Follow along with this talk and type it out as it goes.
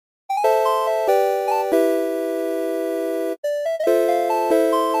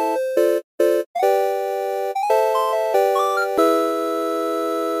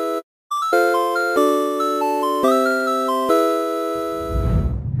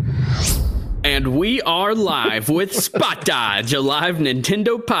And we are live with Spot Dodge, a live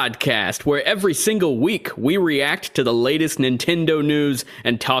Nintendo podcast where every single week we react to the latest Nintendo news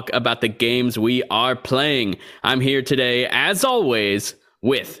and talk about the games we are playing. I'm here today, as always,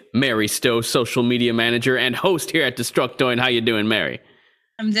 with Mary Stowe, social media manager and host here at Destructoid. How you doing, Mary?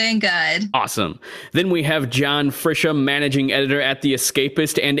 I'm doing good. Awesome. Then we have John Frisha, managing editor at The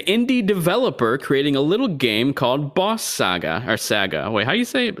Escapist and indie developer, creating a little game called Boss Saga, or Saga. Wait, how you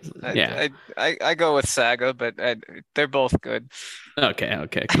say it? Yeah, I go with Saga, but they're both good.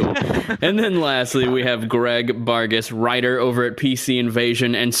 Okay, cool. And then lastly, we have Greg Vargas, writer over at PC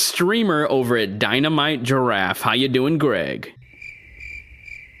Invasion and streamer over at Dynamite Giraffe. How you doing, Greg?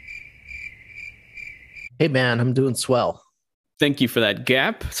 Hey, man, I'm doing swell. Thank you for that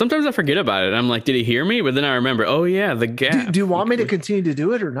gap. Sometimes I forget about it. I'm like, did he hear me? But then I remember, oh yeah, the gap. Do you want me to continue to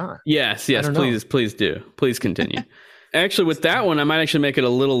do it or not? Yes, please do. Please continue. Actually, with that one, I might actually make it a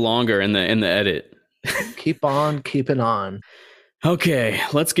little longer in the edit. Keep on keeping on. Okay,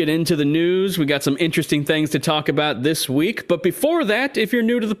 let's get into the news. We got some interesting things to talk about this week. But before that, if you're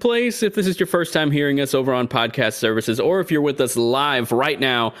new to the place, if this is your first time hearing us over on podcast services, or if you're with us live right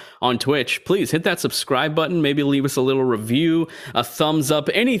now on Twitch, please hit that subscribe button. Maybe leave us a little review, a thumbs up,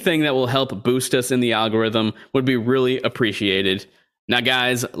 anything that will help boost us in the algorithm would be really appreciated. Now,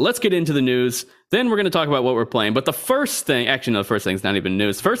 guys, let's get into the news. Then we're going to talk about what we're playing. But the first thing, actually, no, the first thing's not even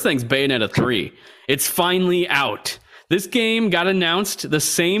news. First thing's Bayonetta 3. It's finally out. This game got announced the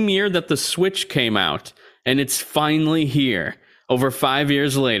same year that the Switch came out, and it's finally here. Over 5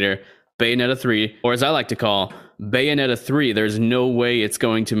 years later, Bayonetta 3, or as I like to call, Bayonetta 3, there's no way it's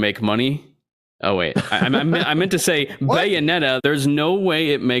going to make money. Oh, wait, I meant to say Bayonetta, there's no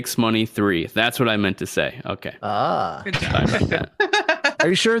way it makes money 3. That's what I meant to say. Okay. Good job. Are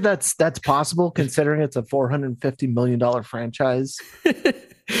you sure that's possible, considering it's a $450 million franchise?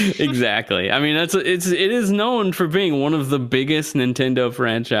 Exactly. I mean, it is known for being one of the biggest Nintendo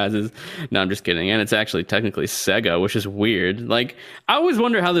franchises. No, I'm just kidding. And it's actually technically Sega, which is weird. Like, I always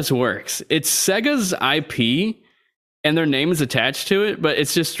wonder how this works. It's Sega's IP and their name is attached to it, but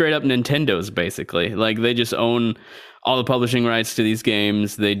it's just straight up Nintendo's, basically. Like, they just own all the publishing rights to these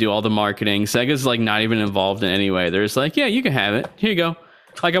games. They do all the marketing. Sega's like not even involved in any way. They're just like, yeah, you can have it. Here you go.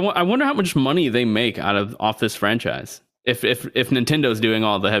 Like, I wonder how much money they make off this franchise. If Nintendo's doing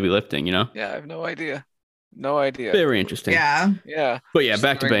all the heavy lifting, you know? Yeah, I have no idea. No idea. Very interesting. Yeah. But yeah,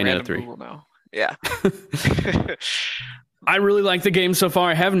 back to Bayonetta 3. Now. Yeah. I really like the game so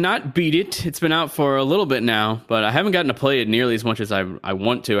far. I have not beat it. It's been out for a little bit now, but I haven't gotten to play it nearly as much as I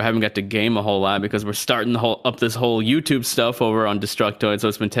want to. I haven't got to game a whole lot because we're starting up this whole YouTube stuff over on Destructoid, so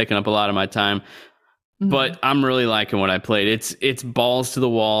it's been taking up a lot of my time. Mm-hmm. But I'm really liking what I played. It's balls to the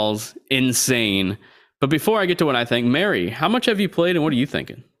walls, insane. But before I get to what I think, Mary, how much have you played and what are you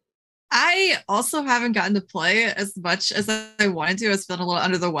thinking? I also haven't gotten to play as much as I wanted to. I was feeling a little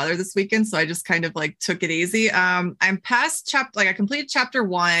under the weather this weekend, so I just kind of like took it easy. I'm past I completed chapter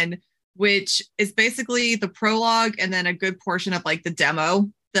 1, which is basically the prologue and then a good portion of like the demo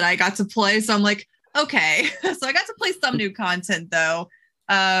that I got to play. So I'm like, okay. So I got to play some new content though.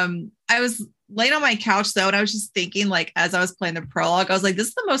 I was laying on my couch though, and I was just thinking, like, as I was playing the prologue, I was like, this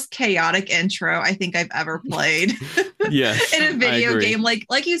is the most chaotic intro I think I've ever played. Yes, in a video game.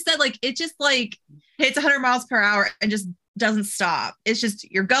 Like you said, like it just like hits 100 miles per hour and just doesn't stop. It's just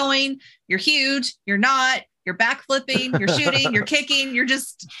you're going, you're huge, you're not, you're backflipping, you're shooting, you're kicking, you're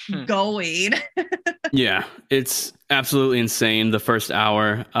just going. Yeah, it's absolutely insane. The first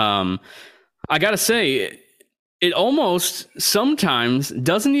hour, I gotta say, it almost sometimes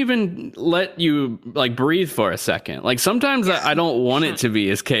doesn't even let you like breathe for a second. Like sometimes I don't want it to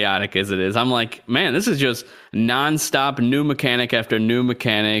be as chaotic as it is. I'm like, man, this is just nonstop new mechanic after new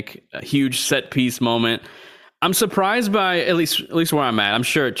mechanic, a huge set piece moment. I'm surprised by at least where I'm at. I'm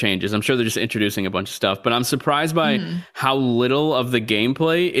sure it changes. I'm sure they're just introducing a bunch of stuff, but I'm surprised by how little of the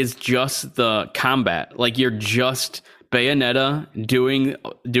gameplay is just the combat. Like you're just Bayonetta doing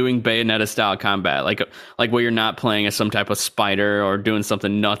Bayonetta style combat, like where you're not playing as some type of spider or doing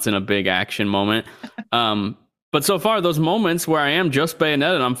something nuts in a big action moment. But so far, those moments where I am just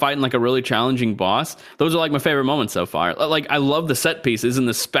Bayonetta and I'm fighting like a really challenging boss, those are like my favorite moments so far. Like I love the set pieces and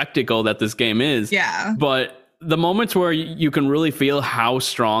the spectacle that this game is. Yeah. But the moments where you can really feel how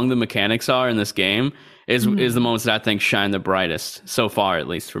strong the mechanics are in this game is the moments that I think shine the brightest so far, at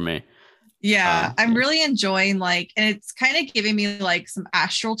least for me. Yeah, I'm really enjoying like, and it's kind of giving me like some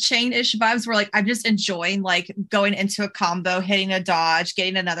Astral Chain-ish vibes where like I'm just enjoying like going into a combo, hitting a dodge,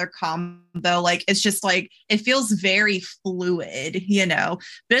 getting another combo. Like it's just like it feels very fluid, you know,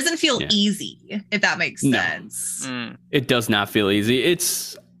 but it doesn't feel easy, if that makes sense. It does not feel easy.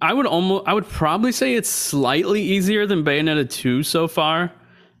 It's I would probably say it's slightly easier than Bayonetta 2 so far.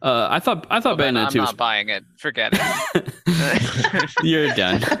 I thought Bayonetta 2 I'm not buying it. Forget it. You're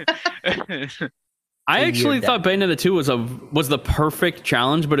done. I actually thought Bayonetta 2 was the perfect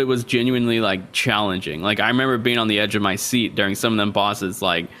challenge, but it was genuinely like challenging. Like I remember being on the edge of my seat during some of them bosses,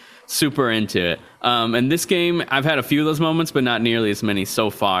 like super into it. And this game, I've had a few of those moments, but not nearly as many so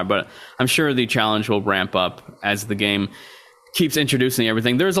far. But I'm sure the challenge will ramp up as the game keeps introducing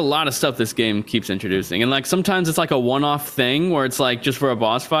everything. There's a lot of stuff this game keeps introducing, and like sometimes it's like a one-off thing where it's like just for a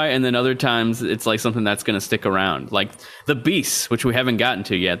boss fight, and then other times it's like something that's going to stick around, like the beasts, which we haven't gotten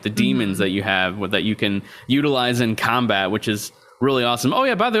to yet, the demons that you have that you can utilize in combat, which is really awesome. Oh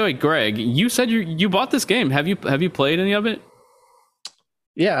yeah, by the way, Greg, you said you bought this game. Have you played any of it?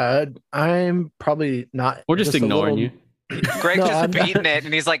 Yeah, I'm probably not. We're just ignoring you. Greg just beaten it,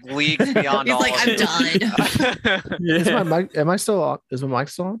 and he's like leagues beyond. He's all like, I'm done. Is my mic? Am I still on? Is my mic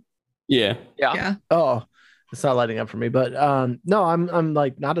still on? Yeah. Oh, it's not lighting up for me. But no, I'm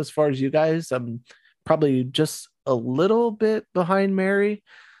like not as far as you guys. I'm probably just a little bit behind Mary.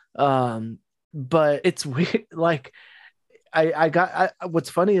 But it's weird. Like what's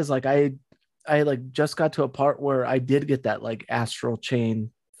funny is like I like just got to a part where I did get that like astral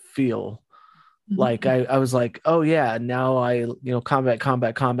chain feel. Like I was like, oh yeah, now I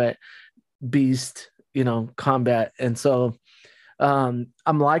combat, beast, combat. And so I'm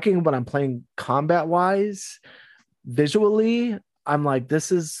liking what I'm playing combat wise. Visually, I'm like,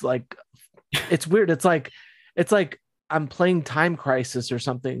 this is like, it's weird. It's like I'm playing Time Crisis or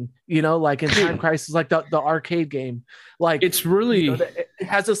something, like in Time Crisis, like the arcade game. Like it's really it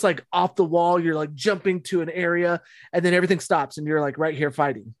has this like off the wall, you're like jumping to an area and then everything stops and you're like right here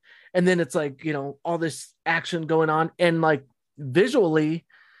fighting. And then it's like, all this action going on. And like visually,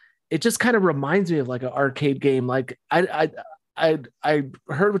 it just kind of reminds me of like an arcade game. Like I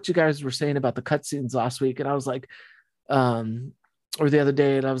heard what you guys were saying about the cutscenes last week. And I was like, or the other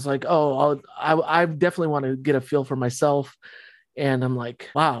day, and I was like, oh, I definitely want to get a feel for myself. And I'm like,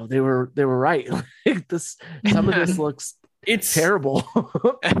 wow, they were right. Like some of this looks terrible.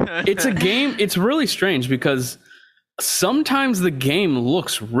 It's a game. It's really strange because sometimes the game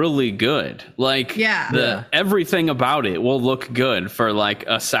looks really good. Like everything about it will look good for like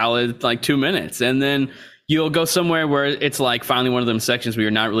a solid like 2 minutes, and then you'll go somewhere where it's like finally one of them sections where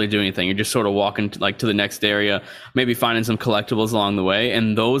you're not really doing anything. You're just sort of walking to the next area, maybe finding some collectibles along the way.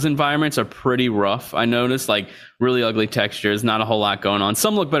 And those environments are pretty rough. I noticed like really ugly textures, not a whole lot going on.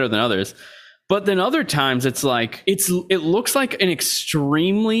 Some look better than others. But then other times it's like it looks like an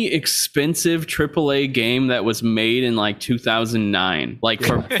extremely expensive AAA game that was made in like 2009, like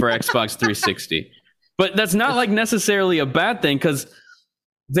for Xbox 360. But that's not like necessarily a bad thing because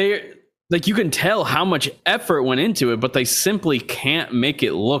like you can tell how much effort went into it, but they simply can't make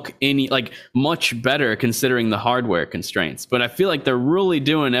it look any like much better considering the hardware constraints. But I feel like they're really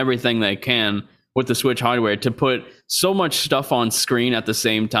doing everything they can with the Switch hardware to put so much stuff on screen at the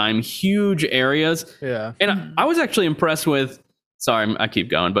same time, huge areas. Yeah. And I was actually impressed with, sorry, I keep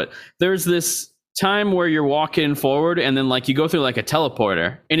going, but there's this time where you're walking forward and then like you go through like a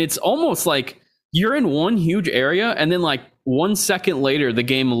teleporter and it's almost like you're in one huge area and then like 1 second later, the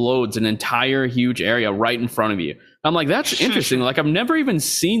game loads an entire huge area right in front of you. I'm like, that's interesting. Like I've never even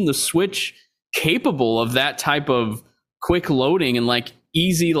seen the Switch capable of that type of quick loading and like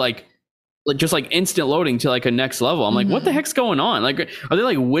easy, like just like instant loading to like a next level. I'm like, what the heck's going on? Like, are they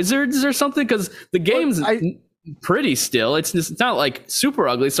like wizards or something? Because the game's pretty still. It's not like super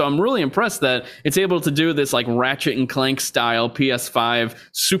ugly. So I'm really impressed that it's able to do this like Ratchet and Clank style PS5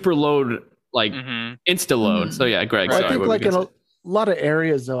 super load, like insta load. So yeah, Greg. Well, I think like in a lot of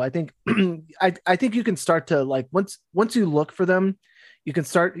areas though, I think I think you can start to like once you look for them,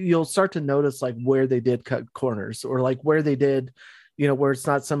 you'll start to notice like where they did cut corners or like where they did, where it's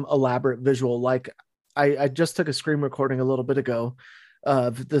not some elaborate visual. Like I just took a screen recording a little bit ago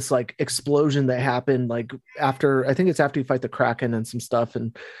of this like explosion that happened like after you fight the Kraken and some stuff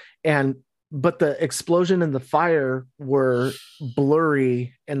but the explosion and the fire were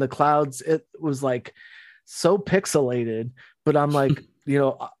blurry and the clouds, it was like so pixelated, but I'm like,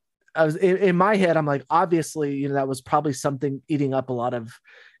 I was in my head, I'm like, obviously, that was probably something eating up a lot of,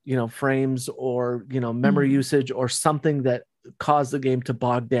 frames or, memory usage or something that caused the game to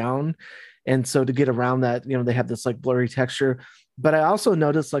bog down. And so to get around that, they have this like blurry texture, but I also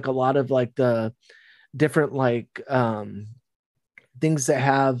noticed like a lot of like the different like things that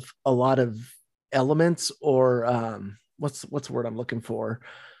have a lot of elements or what's the word I'm looking for?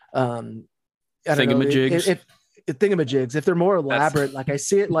 Thingamajigs. If they're more elaborate, like I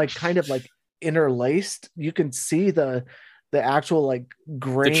see it like kind of like interlaced, you can see the the actual like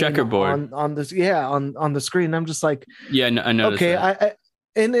grain checkerboard on this, on the screen. I'm just like, yeah, I noticed okay, that.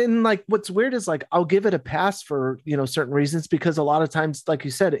 and like what's weird is like I'll give it a pass for certain reasons, because a lot of times, like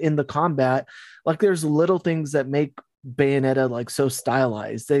you said, in the combat, like there's little things that make Bayonetta like so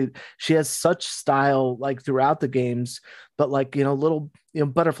stylized. She has such style like throughout the games, but like little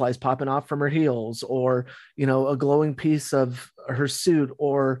butterflies popping off from her heels, or a glowing piece of her suit,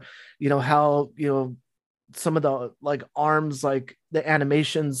 or how some of the like arms, like the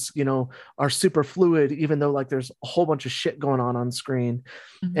animations are super fluid, even though like there's a whole bunch of shit going on screen.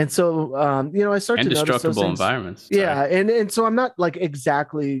 And so I start to notice those things. Environments. Yeah, and so I'm not like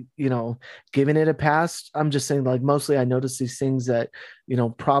exactly giving it a pass. I'm just saying like mostly I notice these things that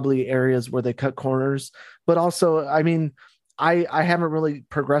probably areas where they cut corners. But also, I mean, I haven't really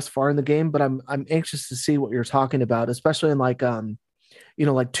progressed far in the game, but I'm anxious to see what you're talking about, especially in like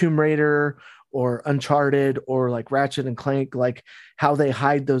like Tomb Raider or Uncharted or like Ratchet and Clank, like how they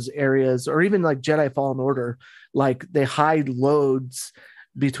hide those areas, or even like Jedi Fallen Order, like they hide loads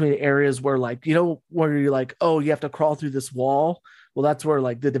between areas where like where you're like, oh, you have to crawl through this wall. Well, that's where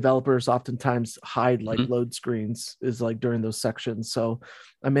like the developers oftentimes hide like load screens, is like during those sections. So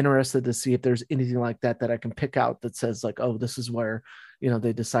I'm interested to see if there's anything like that I can pick out that says like, oh, this is where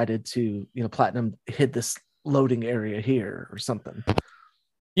they decided to Platinum hid this loading area here or something.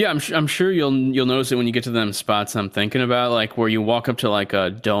 Yeah, I'm sure you'll notice it when you get to them spots I'm thinking about, like where you walk up to like a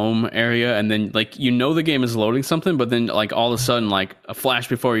dome area, and then like the game is loading something, but then like all of a sudden like a flash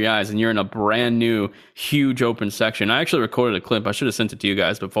before your eyes, and you're in a brand new huge open section. I actually recorded a clip. I should have sent it to you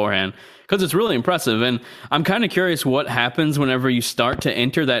guys beforehand because it's really impressive, and I'm kind of curious what happens whenever you start to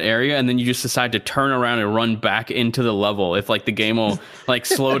enter that area, and then you just decide to turn around and run back into the level. If like the game will like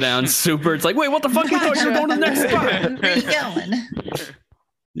slow down super, it's like, wait, what the fuck? You thought you were going to the next spot? Where you going?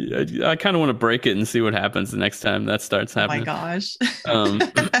 Yeah, I kind of want to break it and see what happens the next time that starts happening. Oh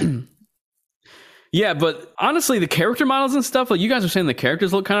my gosh. Yeah, but honestly, the character models and stuff, like you guys were saying, the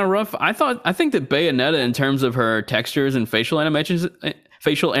characters look kind of rough. I think that Bayonetta, in terms of her textures and facial animations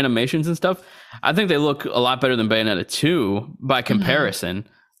and stuff, I think they look a lot better than Bayonetta 2 by comparison.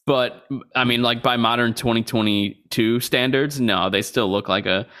 But I mean, like by modern 2022 standards, no, they still look like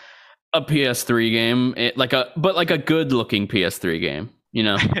a PS3 game, like a good looking PS3 game.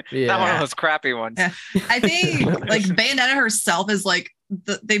 Not one of those crappy ones. Yeah. I think like Bayonetta herself is like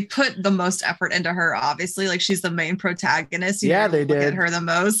they put the most effort into her. Obviously, like she's the main protagonist. Yeah, they did. At her the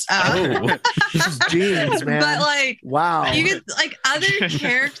most. She's jeans, man. But like, wow, you could like other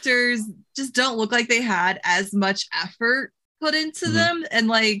characters just don't look like they had as much effort put into them, and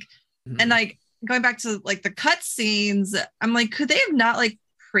like going back to like the cutscenes, I'm like, could they have not like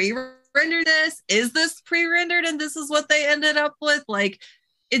pre-rendered this? Is this pre-rendered and this is what they ended up with? Like,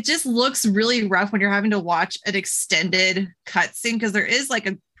 it just looks really rough when you're having to watch an extended cutscene, because there is like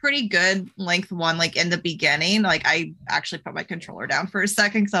a pretty good length one like in the beginning. Like I actually put my controller down for a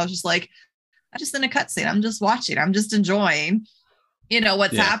second because I was just like, I'm just in a cutscene, I'm just watching, I'm just enjoying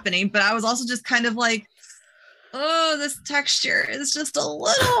what's happening. But I was also just kind of like, oh, this texture is just a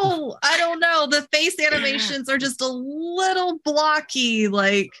little, I don't know, the face animations are just a little blocky,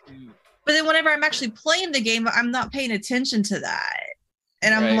 like, but then whenever I'm actually playing the game, I'm not paying attention to that.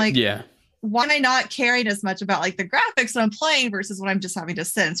 And I'm like, why am I not caring as much about like the graphics when I'm playing versus when I'm just having to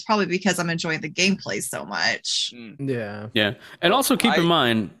sit? It's probably because I'm enjoying the gameplay so much. Yeah. And also keep in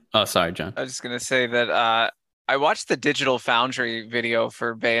mind, oh, sorry, John. I was just going to say that I watched the Digital Foundry video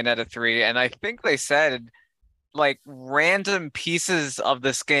for Bayonetta 3, and I think they said like random pieces of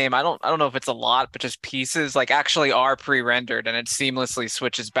this game, I don't know if it's a lot, but just pieces like actually are pre-rendered, and it seamlessly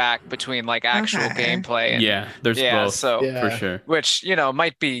switches back between like actual gameplay and there's both, so for sure, which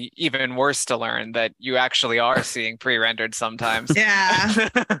might be even worse to learn that you actually are seeing pre-rendered sometimes.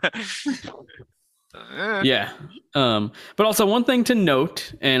 But also one thing to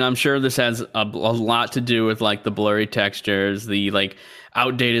note, and I'm sure this has a lot to do with like the blurry textures, the like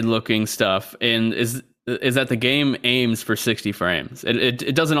outdated looking stuff, and is that the game aims for 60 frames.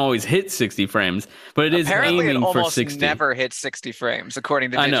 It doesn't always hit 60 frames, but it is apparently aiming it for 60. Never hits 60 frames,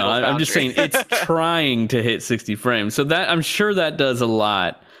 according to Digital Foundry. I'm just saying it's trying to hit 60 frames. So that I'm sure that does a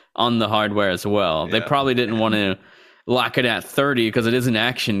lot on the hardware as well. They probably didn't want to lock it at 30 because it is an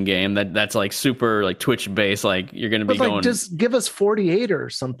action game that's like super like Twitch based. Like you're going to be going. Just give us 48 or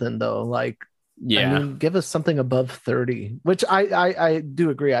something though. Like, I mean, give us something above 30, which I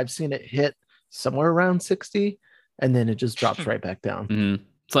do agree. I've seen it hit somewhere around 60 and then it just drops right back down. Mm-hmm.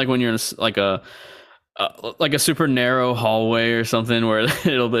 It's like when you're in like a super narrow hallway or something where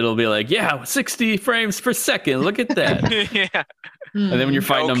it'll be like 60 frames per second, look at that. And then when you're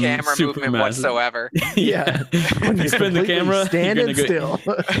fighting No them camera super movement massive. whatsoever. Yeah. When You you're spin the completely camera, you're standing gonna go, still.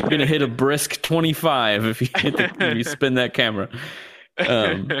 you're gonna hit a brisk 25 if you if you spin that camera. But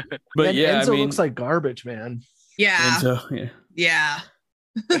And yeah, Enzo I mean, looks like garbage, man. Yeah. Enzo, Yeah.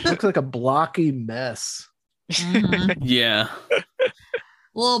 Looks like a blocky mess. Mhm. yeah. A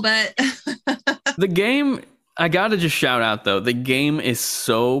little bit. The game, I gotta just shout out though, the game is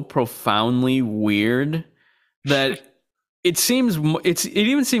so profoundly weird that it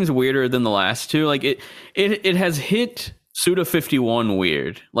even seems weirder than the last two. Like it has hit Suda 51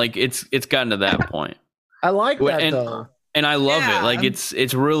 weird. Like it's gotten to that point. I like that and, though. And I love Yeah. it. Like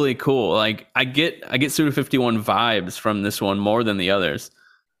it's really cool. Like I get Suda 51 vibes from this one more than the others.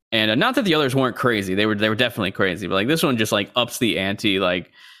 And not that the others weren't crazy. They were definitely crazy, but like this one just like ups the ante like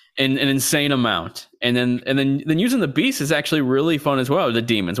in an insane amount. And then using the beasts is actually really fun as well. The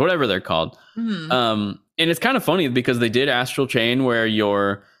demons, whatever they're called. Mhm. And it's kind of funny because they did Astral Chain where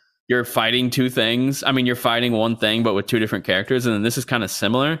you're fighting two things. I mean, you're fighting one thing, but with two different characters. And then this is kind of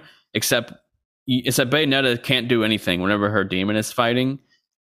similar, except Bayonetta can't do anything whenever her demon is fighting.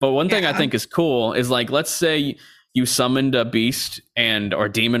 But one thing I think is cool is like, let's say you summoned a beast or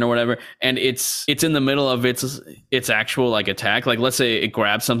demon or whatever, and it's in the middle of its actual like attack. Like let's say it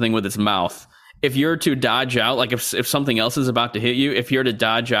grabs something with its mouth. If you're to dodge out, like if something else is about to hit you, if you're to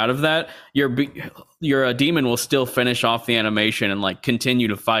dodge out of that, your demon will still finish off the animation and like continue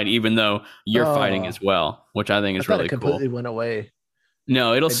to fight, even though you're fighting as well, which I think is really it completely went away.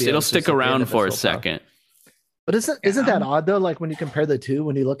 No, it'll stick around for a second. But isn't that odd though? Like when you compare the two,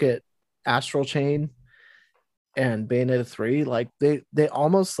 when you look at Astral Chain and Bayonetta 3, like they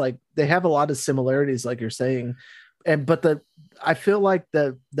almost like they have a lot of similarities, like you're saying. But I feel like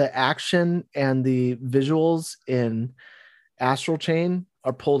the action and the visuals in Astral Chain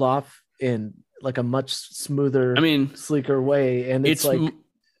are pulled off in like a much smoother, sleeker way, and it's like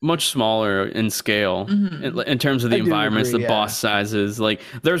much smaller in scale in terms of the environments, the boss sizes. Like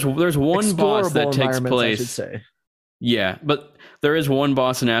there's one boss that takes place. I should say. Yeah, but there is one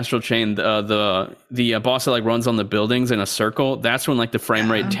boss in Astral Chain, the boss that like runs on the buildings in a circle. That's when like the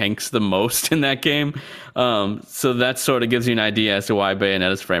frame rate tanks the most in that game. So that sort of gives you an idea as to why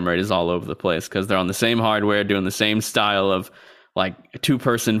Bayonetta's frame rate is all over the place, because they're on the same hardware, doing the same style of like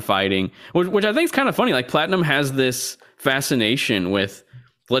two-person fighting, which I think is kind of funny. Like Platinum has this fascination with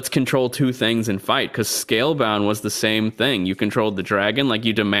let's control two things and fight, because Scalebound was the same thing. You controlled the dragon, like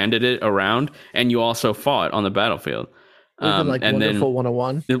you demanded it around, and you also fought on the battlefield. Even like and Wonderful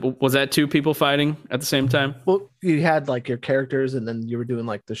 101. Was that two people fighting at the same time? Well, you had like your characters, and then you were doing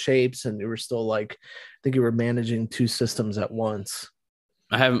like the shapes, and you were still like, I think you were managing two systems at once.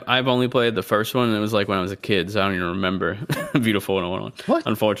 I've only played the first one, and it was like when I was a kid, so I don't even remember Beautiful 101. What?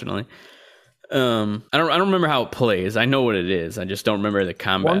 Unfortunately. I don't remember how it plays. I know what it is. I just don't remember the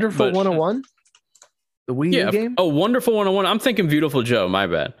combat. Wonderful 101? The Wii U game? Oh, Wonderful 101. I'm thinking Beautiful Joe. My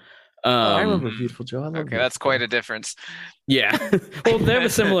bad. I remember Beautiful Joe. Okay, that's quite a difference. Yeah. Well, they have a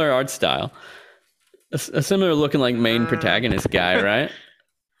similar art style. A similar looking like main protagonist guy, right?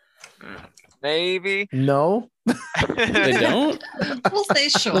 Maybe. No. They don't? We'll say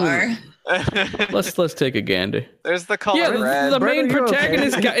sure. Let's take a gander. There's the color red. The main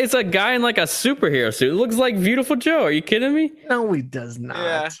protagonist guy is a guy in like a superhero suit. It looks like Beautiful Joe. Are you kidding me? No, he does not.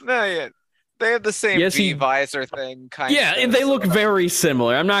 Yeah, no, yeah. They have the same V-visor thing, kind of. Yeah, and they look very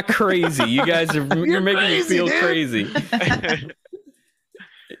similar. I'm not crazy. You guys are you're making me feel crazy.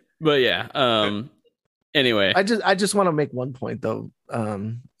 But yeah. Anyway, I just want to make one point though. I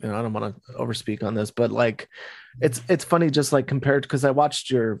don't want to overspeak on this, but like, it's funny just like compared, because I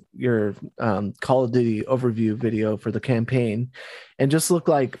watched your Call of Duty overview video for the campaign, and just look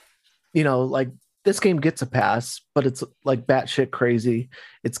like, like this game gets a pass, but it's like batshit crazy.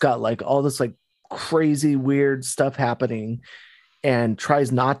 It's got like all this like crazy weird stuff happening, and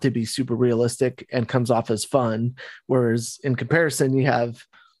tries not to be super realistic and comes off as fun. Whereas in comparison, you have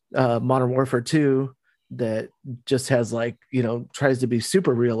Modern Warfare 2 that just has like, tries to be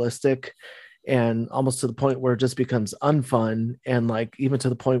super realistic and almost to the point where it just becomes unfun, and like even to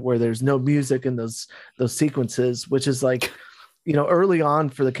the point where there's no music in those sequences, which is like, early on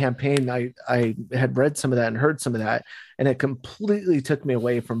for the campaign, I had read some of that and heard some of that, and it completely took me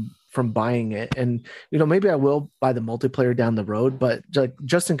away from buying it. And maybe I will buy the multiplayer down the road, but like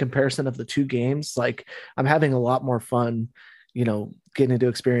just in comparison of the two games, like I'm having a lot more fun getting to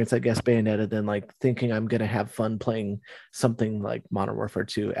experience, I guess, Bayonetta than like thinking I'm gonna have fun playing something like Modern Warfare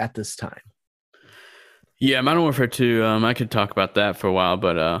 2 at this time. Yeah, Modern Warfare 2, I could talk about that for a while,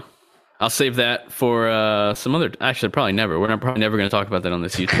 but I'll save that for some other. Actually, probably never. We're probably never going to talk about that on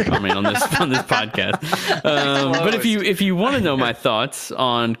this YouTube. I mean, on this podcast. But if you want to know my thoughts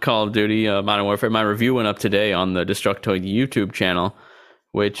on Call of Duty Modern Warfare, my review went up today on the Destructoid YouTube channel,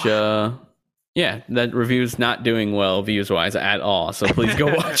 which yeah, that review's not doing well views wise at all. So please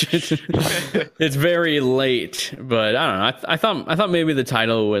go watch it. It's very late, but I don't know. I thought maybe the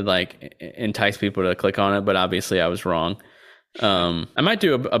title would like entice people to click on it, but obviously I was wrong. I might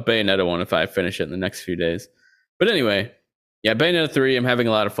do a Bayonetta one if I finish it in the next few days. But anyway, yeah, Bayonetta 3, I'm having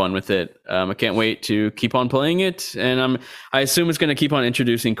a lot of fun with it. I can't wait to keep on playing it, and I assume it's going to keep on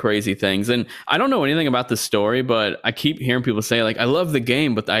introducing crazy things. And I don't know anything about the story, but I keep hearing people say like, I love the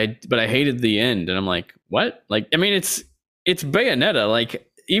game, but I hated the end. And I'm like, what? Like, I mean, it's Bayonetta. Like,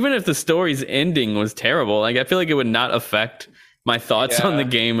 even if the story's ending was terrible, like I feel like it would not affect my thoughts on the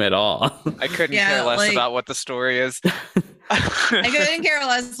game at all. I couldn't care less about what the story is. I couldn't care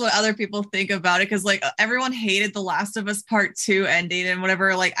less what other people think about it, because like everyone hated The Last of Us Part 2 ending and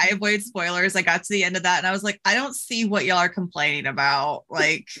whatever. Like, I avoid spoilers. I got to the end of that and I was like, I don't see what y'all are complaining about.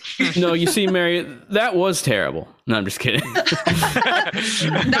 Like, no, you see, Mary, that was terrible. No, I'm just kidding.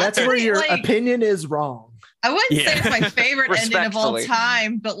 That's where your opinion is wrong. I wouldn't say it's my favorite ending of all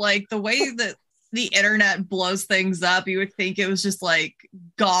time, but like the way that the internet blows things up, you would think it was just like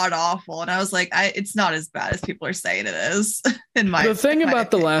god awful, and I was like, it's not as bad as people are saying it is. The thing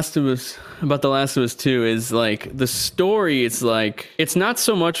about The Last of Us 2 is like the story. It's like, it's not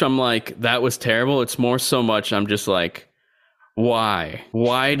so much I'm like that was terrible. It's more so much I'm just like, why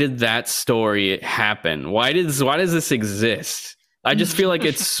did that story happen? Why does this exist? I just feel like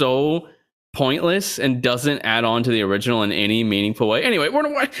it's so pointless and doesn't add on to the original in any meaningful way. Anyway, we're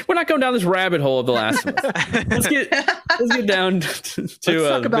not going down this rabbit hole of The Last of Us. Let's get down to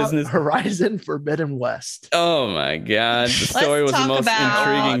talk about business. Horizon Forbidden West. Oh my god, the story was the most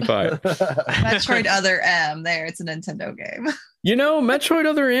intriguing part. Metroid Other M. There, it's a Nintendo game. You know, Metroid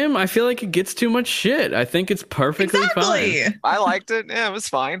Other M, I feel like it gets too much shit. I think it's perfectly fine. I liked it. Yeah, it was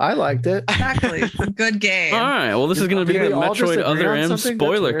fine. I liked it. Exactly. It's a good game. All right. Well, this is going to be the Metroid Other M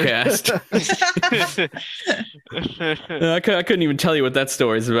spoiler cast. I couldn't even tell you what that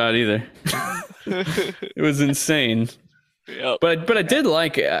story is about either. It was insane. Yep. But I did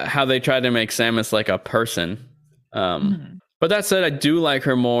like how they tried to make Samus like a person. But that said, I do like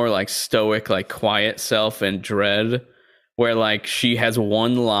her more like stoic, like quiet self in Dread, where like she has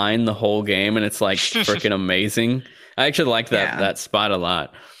one line the whole game and it's like freaking amazing. I actually like that spot a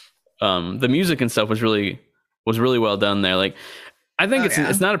lot. The music and stuff was really well done there. Like, I think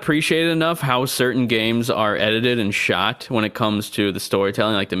it's not appreciated enough how certain games are edited and shot when it comes to the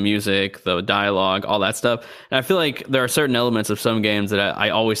storytelling, like the music, the dialogue, all that stuff. And I feel like there are certain elements of some games that I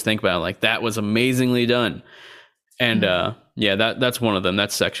always think about, like that was amazingly done. And that's one of them.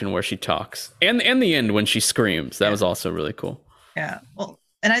 That section where she talks, and the end when she screams. That was also really cool. Yeah. Well,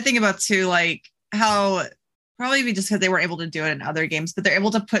 and I think about too, like how probably just because they weren't able to do it in other games, but they're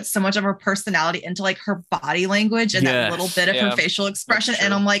able to put so much of her personality into like her body language and that little bit of her facial expression.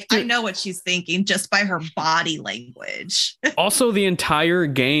 And I'm like, I know what she's thinking just by her body language. Also, the entire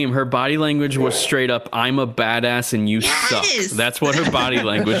game, her body language was straight up, I'm a badass and you suck. That's what her body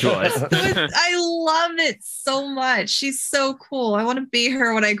language was. I love it so much. She's so cool. I want to be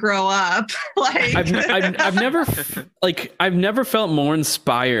her when I grow up. Like, I've never felt more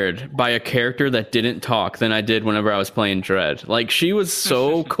inspired by a character that didn't talk than I did whenever I was playing Dread. Like, she was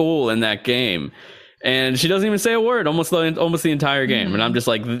so cool in that game, and she doesn't even say a word almost the entire game. And I'm just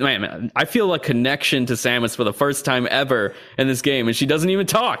like, man, I feel a connection to Samus for the first time ever in this game, and she doesn't even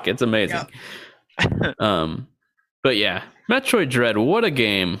talk. It's amazing. But yeah, Metroid Dread, what a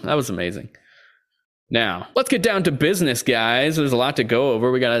game. That was amazing. Now, let's get down to business, guys. There's a lot to go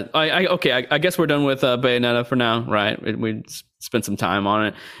over. We got I guess we're done with Bayonetta for now, right? We spent some time on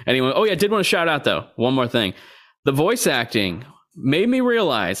it. Anyway, I did want to shout out, though, one more thing. The voice acting made me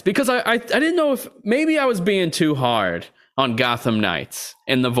realize, because I didn't know if maybe I was being too hard on Gotham Knights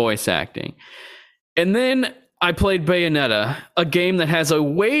and the voice acting. And then I played Bayonetta, a game that has a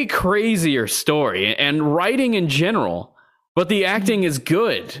way crazier story and writing in general, but the acting is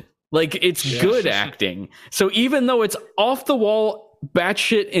good. Like, it's good acting. So even though it's off the wall,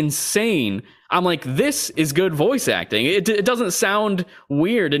 batshit insane, I'm like, this is good voice acting. It doesn't sound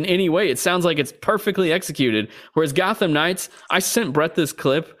weird in any way. It sounds like it's perfectly executed. Whereas Gotham Knights, I sent Brett this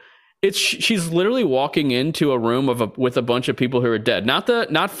clip. She's literally walking into a room with a bunch of people who are dead.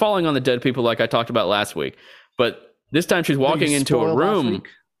 Not falling on the dead people like I talked about last week, but this time she's walking into a room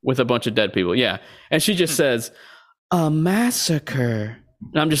with a bunch of dead people. Yeah, and she just says, "A massacre."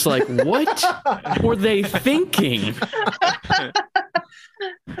 And I'm just like, what were they thinking?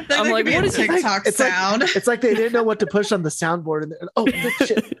 I'm like, what is TikTok sound? It's like they didn't know what to push on the soundboard, and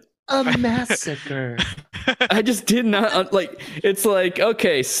a massacre. I just did not like. It's like,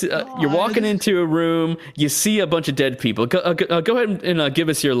 okay, you're walking into a room, you see a bunch of dead people. Go ahead and give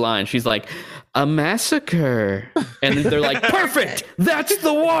us your line. She's like, a massacre, and then they're like, perfect, that's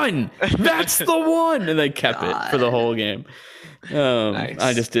the one, and they kept it for the whole game. Nice.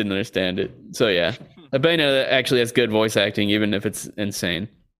 I just didn't understand it. So yeah, Bayonetta actually has good voice acting, even if it's insane.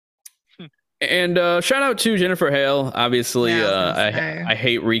 And shout out to Jennifer Hale. Obviously, I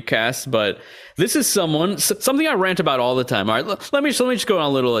hate RECAST, but this is something I rant about all the time. All right, let me just go on a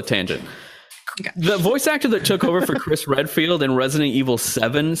little tangent. Okay. The voice actor that took over for Chris Redfield in Resident Evil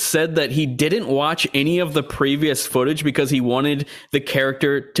 7 said that he didn't watch any of the previous footage because he wanted the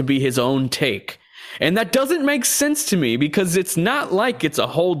character to be his own take. And that doesn't make sense to me, because it's not like it's a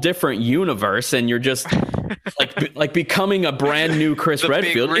whole different universe and you're just like becoming a brand new Chris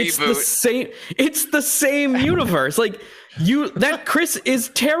Redfield. It's the same universe. Like that Chris is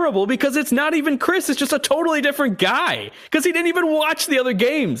terrible because it's not even Chris. It's just a totally different guy because he didn't even watch the other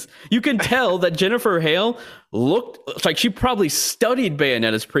games. You can tell that Jennifer Hale looked like she probably studied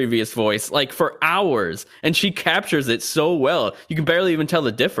Bayonetta's previous voice like for hours, and she captures it so well. You can barely even tell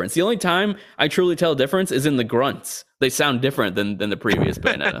the difference. The only time I truly tell the difference is in the grunts. They sound different than the previous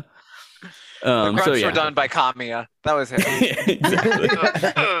Bayonetta. The grunts were done by Kamiya. That was him.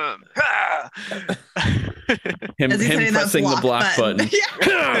 him pressing the block button.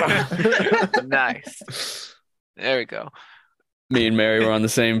 Nice. There we go. Me and Mary were on the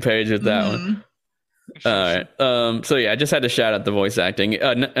same page with that one. All right. So yeah, I just had to shout out the voice acting,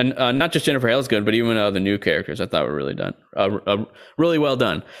 and not just Jennifer Hale's good, but even the new characters I thought were really done, really well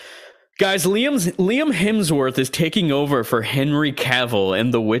done. Guys, Liam Hemsworth is taking over for Henry Cavill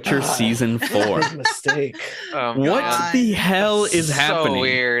in The Witcher season 4. Mistake. What the hell is happening? So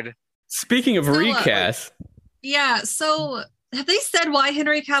weird. Speaking of recast, so have they said why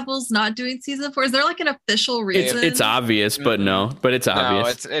Henry Cavill's not doing season 4? Is there like an official reason? It's obvious, but it's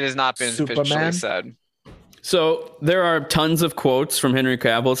obvious. No, it has not been officially said. So there are tons of quotes from Henry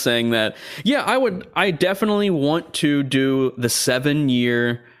Cavill saying that, I definitely want to do the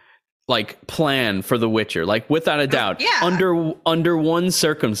 7-year plan for The Witcher, without a doubt. Under one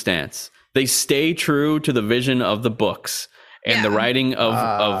circumstance, they stay true to the vision of the books and the writing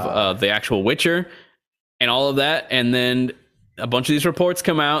of the actual Witcher and all of that. And then a bunch of these reports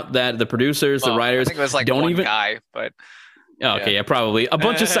come out that the producers, the writers, I think it was don't one even guy, but probably a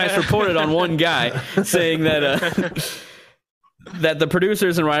bunch of sites reported on one guy saying that that the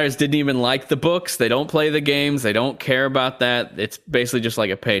producers and writers didn't even like the books. They don't play the games. They don't care about that. It's basically just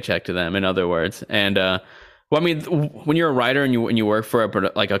like a paycheck to them, in other words. And when you're a writer and you work for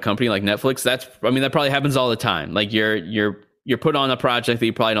a company like Netflix, that probably happens all the time. Like you're put on a project that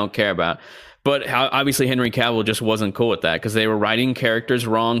you probably don't care about. But obviously Henry Cavill just wasn't cool with that because they were writing characters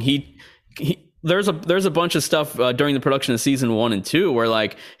wrong. There's a bunch of stuff during the production of season 1 and 2 where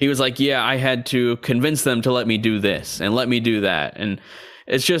he was like, I had to convince them to let me do this and let me do that. And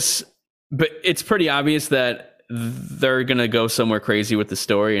but it's pretty obvious that they're going to go somewhere crazy with the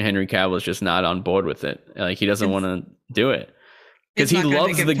story, and Henry Cavill is just not on board with it. He doesn't want to do it because he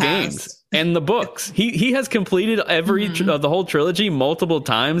loves the games and the books. He has completed the whole trilogy multiple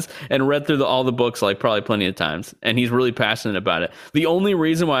times and read through all the books probably plenty of times, and he's really passionate about it. The only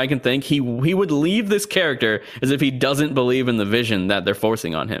reason why I can think he would leave this character is if he doesn't believe in the vision that they're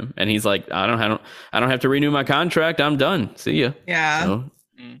forcing on him, and he's like, I don't have to renew my contract. I'm done. See ya. Yeah. So,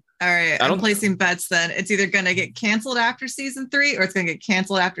 all right. I'm placing bets then. It's either going to get canceled after season 3 or it's going to get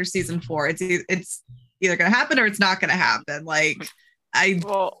canceled after season 4. It's either going to happen or it's not going to happen. I think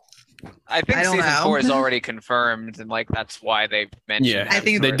season 4 is already confirmed, and that's why they mentioned. Yeah, I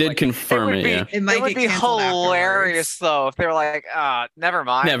think they did confirm it. It would be hilarious though if they were like, never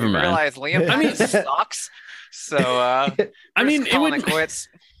mind. Realize Liam sucks. So it would quits.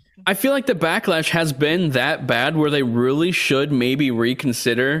 I feel like the backlash has been that bad where they really should maybe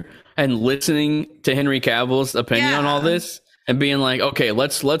reconsider and listening to Henry Cavill's opinion on all this and being like, okay,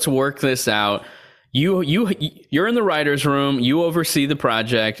 let's work this out. You're in the writer's room. You oversee the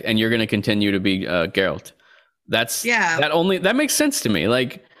project, and you're going to continue to be Geralt. That makes sense to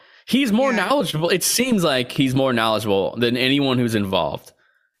me. He's more knowledgeable. It seems like he's more knowledgeable than anyone who's involved,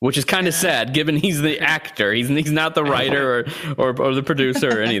 which is kind of sad, given he's the actor. He's not the writer or the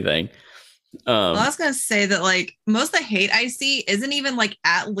producer or anything. I was going to say that most of the hate I see isn't even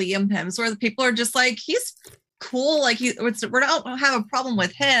at Liam Hemsworth. People are just he's cool. We don't have a problem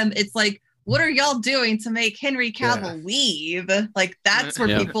with him. It's what are y'all doing to make Henry Cavill leave? That's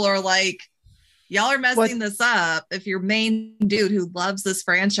where people are y'all are messing this up if your main dude who loves this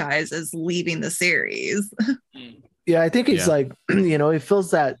franchise is leaving the series. Yeah, I think he's like, you know, he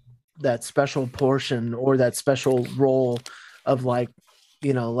fills that special portion or that special role of like,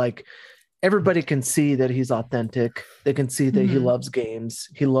 you know, like everybody can see that he's authentic. They can see that he loves games.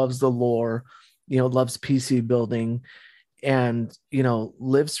 He loves the lore, you know, loves PC building and, you know,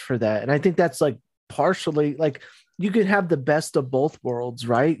 lives for that. And I think that's like partially like you could have the best of both worlds,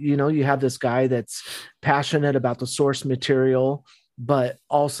 right? You know, you have this guy that's passionate about the source material, but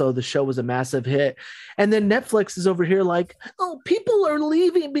also the show was a massive hit. And then Netflix is over here like, oh, people are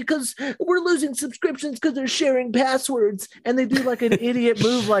leaving because we're losing subscriptions because they're sharing passwords. And they do like an idiot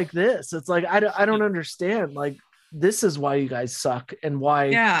move like this. It's like, I don't understand. Like, this is why you guys suck and why,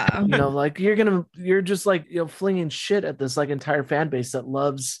 you know, like you're just like, you know, flinging shit at this like entire fan base that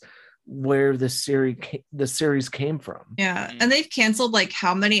loves where the series came from. Yeah. And they've canceled like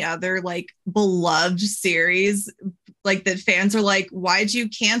how many other like beloved series like that fans are like, why'd you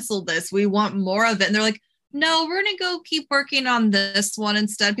cancel this? We want more of it. And they're like, no, we're gonna go keep working on this one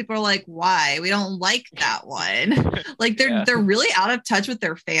instead. People are like, why? We don't like that one. Like they're really out of touch with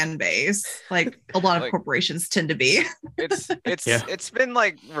their fan base. Like a lot of corporations tend to be. It's been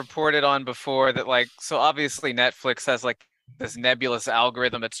like reported on before that like, so obviously Netflix has like this nebulous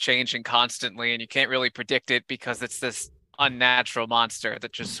algorithm that's changing constantly and you can't really predict it because it's this unnatural monster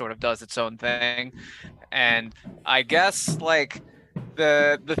that just sort of does its own thing. And I guess like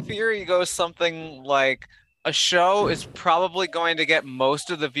the theory goes something like a show is probably going to get most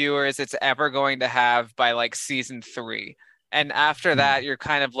of the viewers it's ever going to have by like season 3. And after that, you're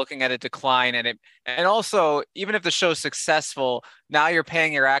kind of looking at a decline and also even if the show's successful, now you're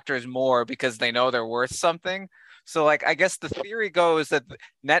paying your actors more because they know they're worth something. So like, I guess the theory goes that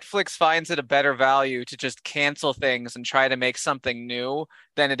Netflix finds it a better value to just cancel things and try to make something new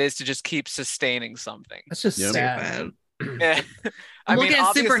than it is to just keep sustaining something. That's just sad. Yeah. I Look mean,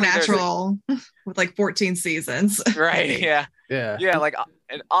 at Supernatural with like 14 seasons. Right. Yeah. Yeah. Like,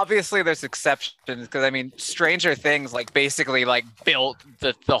 and obviously there's exceptions because I mean, Stranger Things like basically like built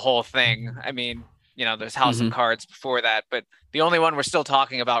the whole thing. I mean, you know, there's House of Cards before that, but the only one we're still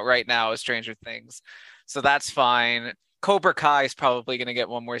talking about right now is Stranger Things. So that's fine. Cobra Kai is probably going to get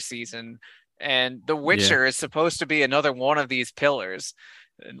one more season. And The Witcher is supposed to be another one of these pillars.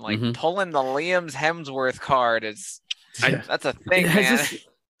 And like pulling the Liam Hemsworth card that's a thing, man.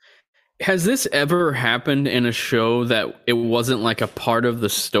 Has this ever happened in a show that it wasn't like a part of the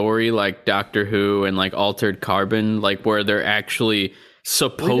story, like Doctor Who and like Altered Carbon, like where they're actually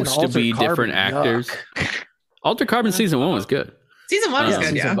supposed to be different actors? Altered Carbon season 1 was good. Season 1 was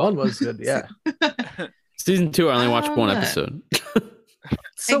good, Season 1 was good, yeah. Season 2, I only watched one episode.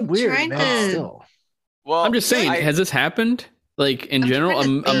 So weird, man. Still. Well, I'm just saying, has this happened? Like in general,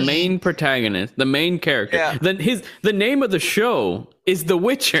 a main protagonist, the main character. Yeah. Then the name of the show is The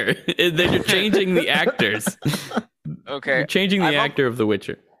Witcher. They're changing the actors. Okay. They're changing the actor of The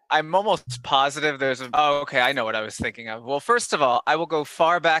Witcher. I'm almost positive there's okay, I know what I was thinking of. Well, first of all, I will go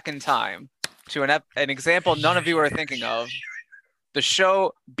far back in time to an example none of you are thinking of. The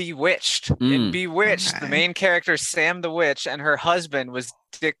show Bewitched. In Bewitched, the main character Sam the Witch and her husband was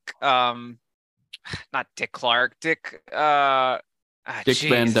Dick not Dick Clark, Dick Van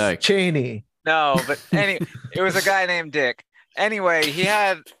Dyke Cheney. No, but it was a guy named Dick. Anyway,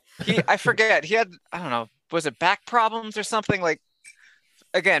 I forget, he had, I don't know, was it back problems or something? Like,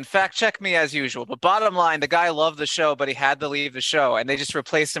 again, fact check me as usual, but bottom line, the guy loved the show, but he had to leave the show, and they just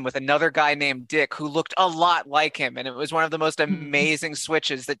replaced him with another guy named Dick who looked a lot like him, and it was one of the most amazing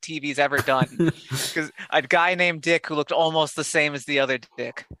switches that TV's ever done. Because a guy named Dick who looked almost the same as the other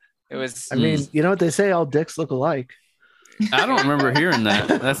Dick. It was. I mean, you know what they say? All dicks look alike. I don't remember hearing that.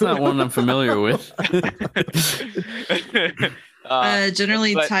 That's not one I'm familiar with.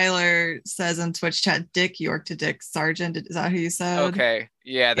 Generally, Tyler says in Twitch chat, Dick York to Dick Sargent. Is that who you said? Okay.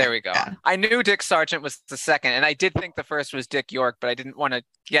 Yeah, there we go. Yeah. I knew Dick Sargent was the second, and I did think the first was Dick York, but I didn't want to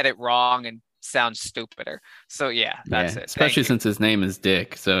get it wrong and sound stupider. So yeah, that's it. Especially since his name is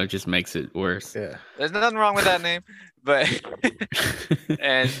Dick, so it just makes it worse. Yeah. There's nothing wrong with that name, but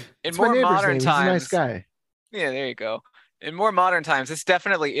and in it's more modern name. times, He's a nice guy. Yeah, there you go. In more modern times, this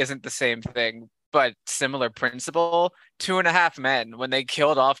definitely isn't the same thing, but similar principle. 2.5 Men, when they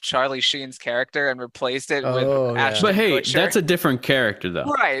killed off Charlie Sheen's character and replaced it with Ashton But hey, Kutcher. that's a different character, though.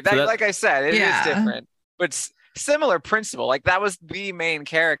 Right. Like I said, it is different. But similar principle. Like, that was the main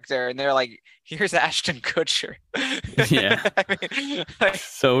character, and they're like, here's Ashton Kutcher. Yeah. I mean, like,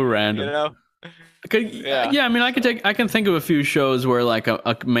 so random. You know? Yeah, I mean, I can think of a few shows where like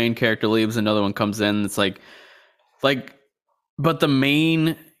a main character leaves, another one comes in. It's like, but the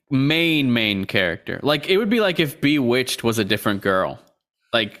main main character. Like it would be like if Bewitched was a different girl.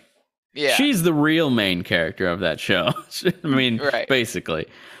 Like she's the real main character of that show. I mean, basically.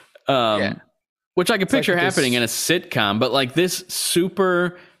 Which I could picture happening in a sitcom, but like this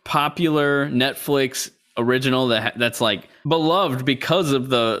super popular Netflix original that's like beloved because of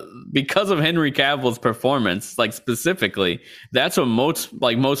Henry Cavill's performance, like specifically. That's what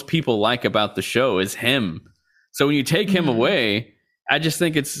most people like about the show is him. So when you take him away, I just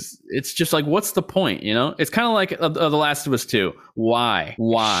think it's just like, what's the point? You know, it's kind of like The Last of Us 2. Why?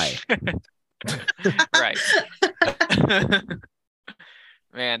 Right.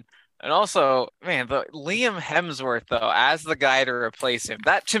 Man. And also, man, the Liam Hemsworth, though, as the guy to replace him,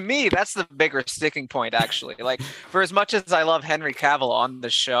 that to me, that's the bigger sticking point, actually. Like, for as much as I love Henry Cavill on the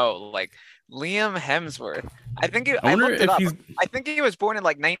show, like Liam Hemsworth, I looked it up. I think he was born in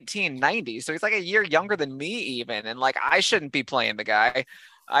like 1990, so he's like a year younger than me, even. And like, I shouldn't be playing the guy.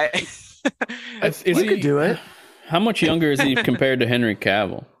 You could do it. How much younger is he compared to Henry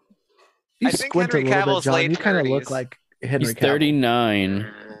Cavill? You squint a little bit, John. You kind of look like Henry Cavill. 39.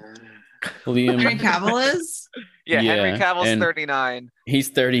 Henry Cavill is? Yeah, Henry Cavill's 39. He's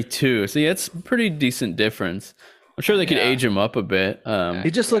 32. So it's a pretty decent difference. I'm sure they could age him up a bit.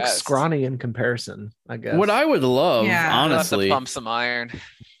 He just looks scrawny in comparison, I guess. What I would love, honestly, pump some iron.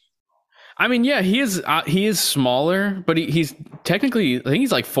 I mean, he is smaller, but he's technically, I think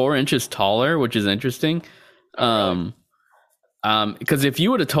he's like 4 inches taller, which is interesting. Because if you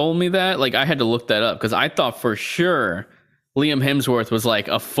would have told me that, like I had to look that up because I thought for sure Liam Hemsworth was like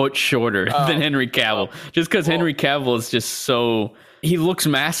a foot shorter than Henry Cavill, just because Henry Cavill is just so, he looks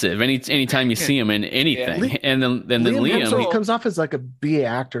massive anytime you see him in anything. And then Liam Hemsworth comes off as like a B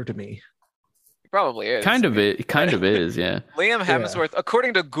actor to me. He probably is. Kind of is, yeah. Liam Hemsworth,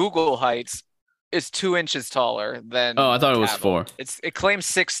 according to Google Heights, is 2 inches taller than. Oh, I thought it was Cavill. 4. It claims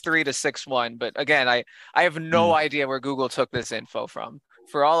 6'3" to 6'1", but again, I have no idea where Google took this info from.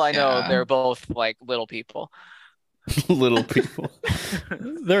 For all I know, they're both like little people. Little people.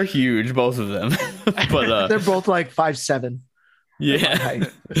 They're huge, both of them. But they're both like 5'7". Yeah.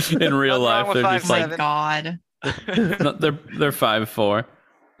 In real life, they're just like, oh my God. No, they're 5'4",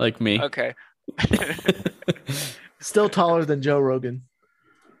 like me. Okay. Still taller than Joe Rogan.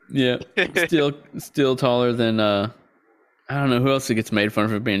 Yeah. Still taller than I don't know who else gets made fun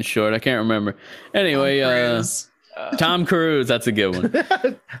of for being short. I can't remember. Anyway, Tom Cruise, that's a good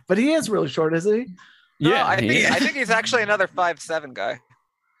one. But he is really short, isn't he? Yeah, I think he's actually another 5'7" guy.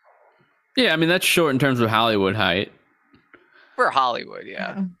 Yeah, I mean that's short in terms of Hollywood height. For Hollywood,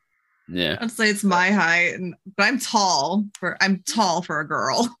 yeah. I'd say it's my height, but I'm tall for a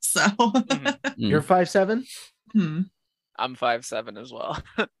girl. So You're 5'7"? I'm 5'7" as well.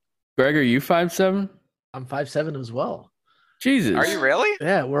 Greg, are you 5'7"? I'm 5'7" as well. Jesus, are you really?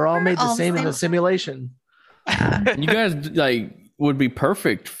 Yeah, we're all made the same in the simulation. You guys like would be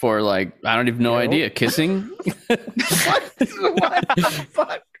perfect for like I don't even know idea kissing. What the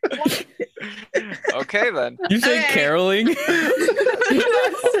fuck? Okay then. You say caroling?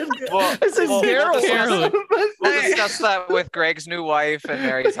 Well, caroling. We'll discuss that with Greg's new wife and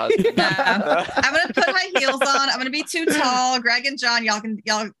Mary's husband. I'm gonna put high heels on. I'm gonna be too tall. Greg and John, y'all.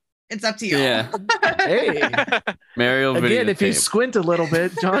 It's up to you. Yeah. Hey. Mario. Again, if you squint a little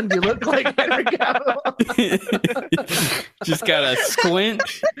bit, John, you look like Henry Cavill. Just gotta squint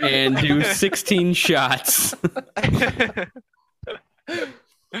and do 16 shots.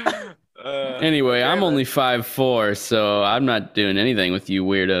 Anyway, I'm only 5'4", so I'm not doing anything with you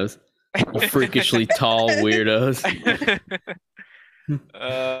weirdos. Freakishly tall weirdos.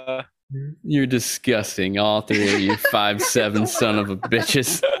 You're disgusting, all three of you 5'7" son of a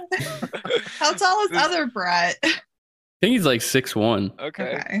bitches. How tall is other Brett? I think he's like 6'1".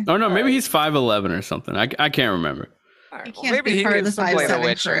 Okay. Oh no, maybe he's 5'11" or something. I can't remember. Right, He can't be part of the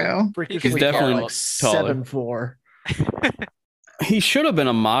 5'7" crew. He's definitely like taller. 7'4". He should have been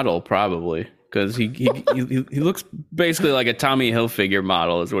a model probably because he looks basically like a Tommy Hilfiger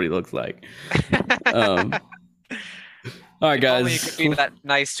model is what he looks like. All right, guys. Only you could be that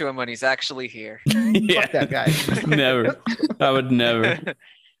nice to him when he's actually here. Yeah, Fuck that guy. Never. I would never.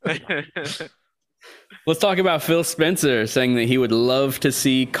 Let's talk about Phil Spencer saying that he would love to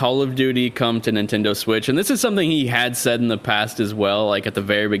see Call of Duty come to Nintendo Switch. And this is something he had said in the past as well, like at the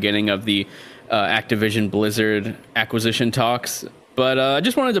very beginning of the Activision Blizzard acquisition talks. But I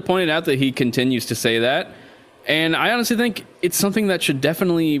just wanted to point out that he continues to say that. And I honestly think it's something that should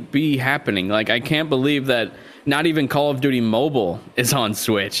definitely be happening. Like, I can't believe that not even Call of Duty Mobile is on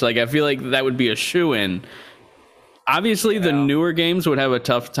Switch. Like, I feel like that would be a shoo-in. obviously the newer games would have a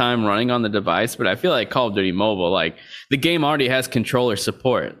tough time running on the device, but I feel like Call of Duty Mobile, like the game already has controller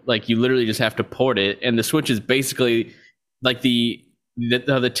support. Like you literally just have to port it, and the Switch is basically like the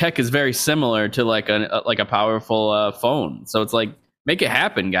tech is very similar to like a powerful phone. So it's like, make it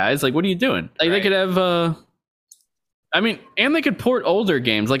happen, guys. Like, what are you doing? Like they could have and they could port older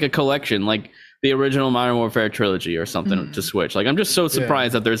games, like a collection, like the original Modern Warfare trilogy or something to Switch. Like, I'm just so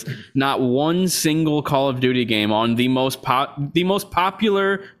surprised that there's not one single Call of Duty game on the most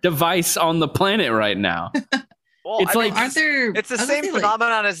popular device on the planet right now. Well, it's the same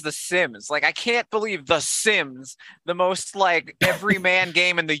phenomenon as The Sims. Like, I can't believe The Sims, the most like everyman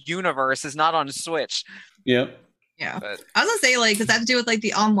game in the universe, is not on Switch. Yep. Yeah. But I was gonna say, like, does that have to do with like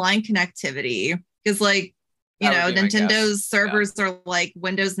the online connectivity? Because like, Nintendo's servers are like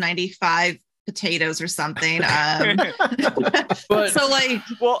Windows 95 potatoes or something. But so like,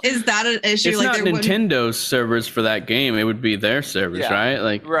 is that an issue? It's like not Nintendo's servers for that game. It would be their servers, right?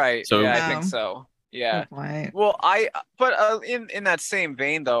 Like, right. So I think so. Yeah. Well, in that same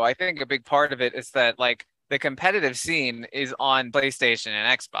vein though, I think a big part of it is that like the competitive scene is on PlayStation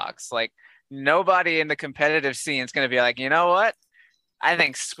and Xbox. Like nobody in the competitive scene is going to be like, you know what? I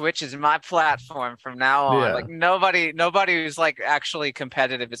think Switch is my platform from now on. Yeah. Like nobody who's like actually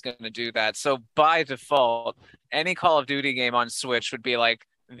competitive is going to do that. So by default, any Call of Duty game on Switch would be like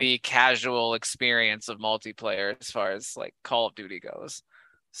the casual experience of multiplayer as far as like Call of Duty goes.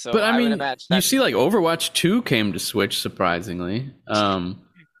 So, but I mean, you see, like Overwatch 2 came to Switch surprisingly. I'm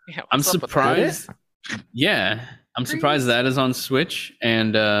surprised. Yeah, I'm surprised that is on Switch,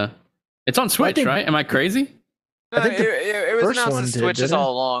 and it's on Switch, right? Am I crazy? No, I think it was announced on Switches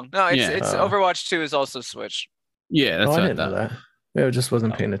all along. No, it's Overwatch 2 is also Switch. Yeah, that's what I didn't know that. Yeah, I just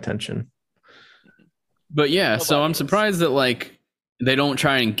wasn't paying attention. But yeah, so I'm surprised that like they don't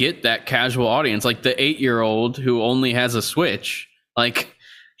try and get that casual audience, like the 8-year-old who only has a Switch, like.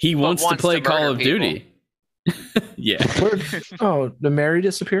 He wants to play Call of Duty. Yeah. The Mary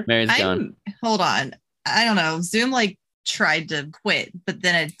disappeared? Mary's gone. Hold on. I don't know. Zoom like tried to quit, but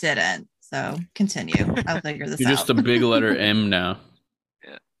then it didn't. So continue. I'll figure this out. You're just a big letter M now.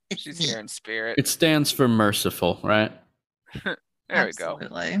 Yeah. She's here in spirit. It stands for merciful, right? There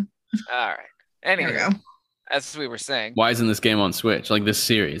Absolutely. we go. All right. Anyway. There we go. As we were saying, why isn't this game on Switch? Like this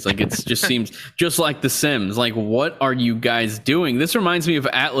series, like it just seems just like The Sims. Like, what are you guys doing? This reminds me of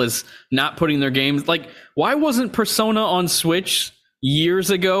Atlas not putting their games. Like, why wasn't Persona on Switch years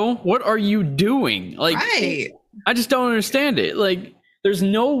ago? What are you doing? Like, I just don't understand it. Like, there's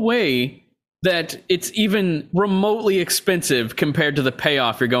no way that it's even remotely expensive compared to the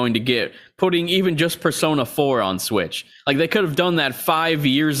payoff you're going to get putting even just Persona 4 on Switch. Like, they could have done that 5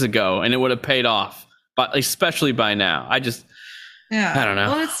 years ago and it would have paid off. But especially by now, I don't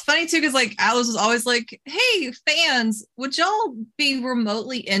know. Well, it's funny too because like Atlas was always like, "Hey, fans, would y'all be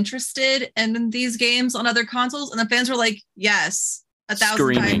remotely interested in these games on other consoles?" And the fans were like, "Yes,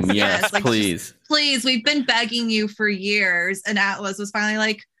 1,000 times, yes, like, please, please. We've been begging you for years." And Atlas was finally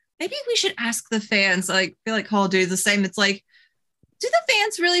like, "Maybe we should ask the fans." Like, I feel like Call of Duty is the same. It's like, do the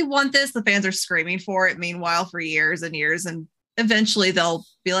fans really want this? The fans are screaming for it. Meanwhile, for years and years and. Eventually they'll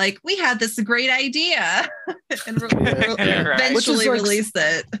be like, we had this great idea and eventually release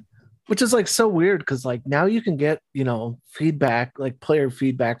it. Which is like so weird because like now you can get, feedback, like player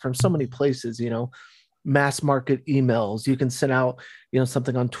feedback from so many places, mass market emails. You can send out,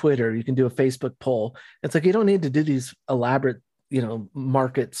 something on Twitter. You can do a Facebook poll. It's like you don't need to do these elaborate,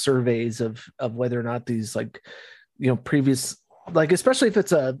 market surveys of whether or not these like, previous, like especially if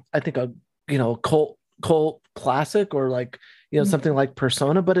it's a cult classic or like something like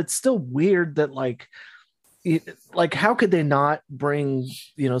Persona, but it's still weird that like how could they not bring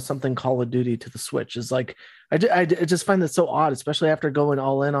something Call of Duty to the Switch? Is like I just find that so odd, especially after going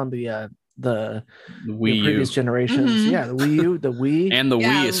all in on the Wii previous U generations. Mm-hmm. Yeah, the Wii U, the Wii, and the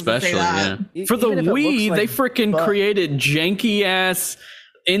Wii especially. Yeah, for the Wii, they freaking created janky ass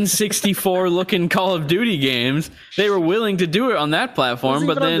N64 looking Call of Duty games. They were willing to do it on that platform,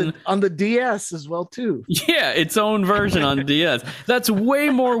 but then on the DS as well too. Yeah, its own version on DS. That's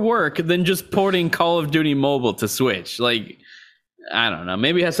way more work than just porting Call of Duty Mobile to Switch. Like, I don't know.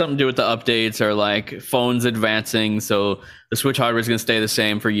 Maybe it has something to do with the updates or like phones advancing, so the Switch hardware is going to stay the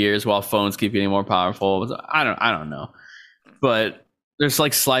same for years while phones keep getting more powerful. I don't know, but. There's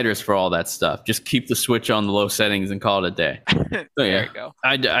like sliders for all that stuff. Just keep the Switch on the low settings and call it a day. So, there you go.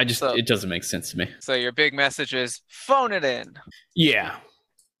 I just it doesn't make sense to me. So your big message is phone it in. Yeah.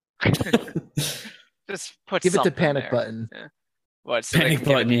 Just put give it the panic there. button. Yeah. What? So panic they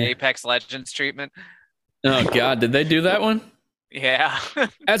can button. give it the Apex Legends treatment. Oh God, did they do that one? Yeah.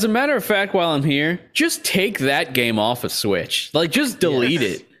 As a matter of fact, while I'm here, just take that game off of Switch. Like, just delete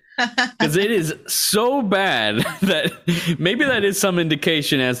it. Because it is so bad that maybe that is some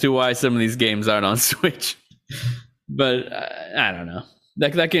indication as to why some of these games aren't on Switch. But I don't know.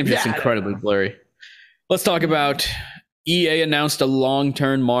 That game's just incredibly blurry. Let's talk about EA announced a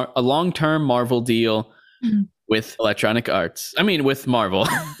long-term Marvel deal with Electronic Arts. I mean, with Marvel.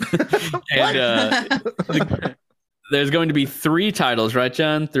 And there's going to be 3 titles, right,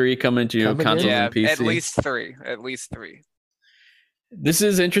 John? 3 coming to consoles and PC. At least 3. At least 3. This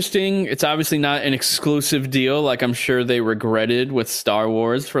is interesting. It's obviously not an exclusive deal, like I'm sure they regretted with Star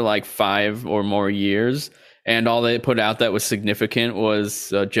Wars for like 5 or more years. And all they put out that was significant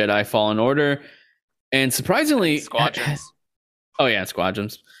was Jedi Fallen Order. And surprisingly... Squadrons. Oh, yeah,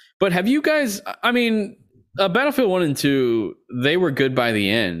 Squadrons. But have you guys... I mean, Battlefield 1 and 2, they were good by the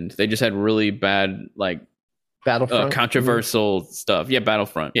end. They just had really bad, like... Battlefront. Controversial stuff. Yeah,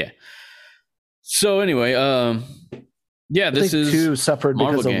 Battlefront. Yeah. So anyway, yeah, this is 2 suffered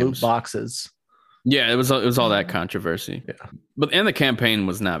Marvel because of loot games. boxes. Yeah, it was all that controversy. Yeah. And the campaign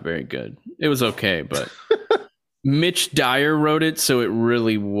was not very good. It was okay, but Mitch Dyer wrote it, so it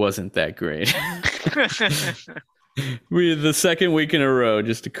really wasn't that great. The second week in a row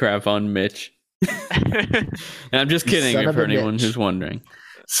just to crap on Mitch. And I'm just kidding for anyone who's wondering.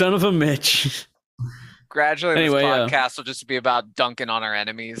 Son of a Mitch. Gradually, Anyway, this podcast will just be about dunking on our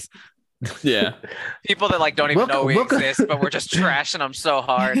enemies. Yeah. People that like don't even know we exist, but we're just trashing them so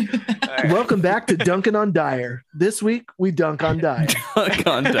hard. Right. Welcome back to Dunking on Dyer. This week, we dunk on Dyer. Dunk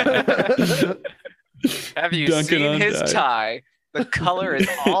on Dyer. Have you seen his tie? The color is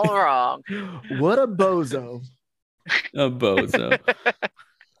all wrong. What a bozo. A bozo.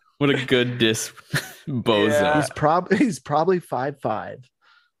 What a good bozo. Yeah. He's probably 5'5".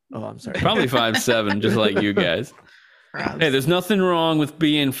 Oh, I'm sorry. Probably 5'7", just like you guys. Hey, there's nothing wrong with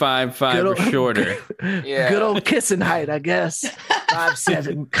being 5'5" or shorter. Yeah. Good old kissing height, I guess.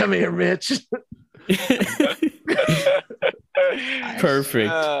 5'7". Come here, Mitch.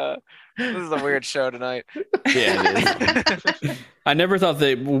 Perfect. This is a weird show tonight. Yeah, it is. I never thought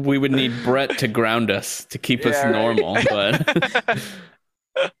that we would need Brett to ground us to keep us normal, but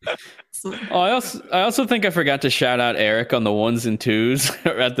I also think I forgot to shout out Eric on the 1s and 2s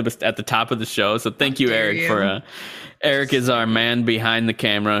at the top of the show. So thank you, Eric, for Eric is our man behind the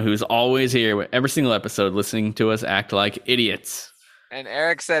camera who's always here with every single episode listening to us act like idiots. And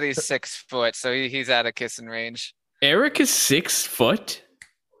Eric said he's 6 foot, so he's out of kissing range. Eric is 6 foot?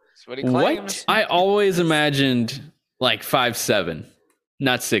 That's what he claims. What? I always imagined like 5'7",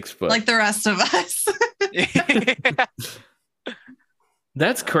 not 6 foot. Like the rest of us. Yeah.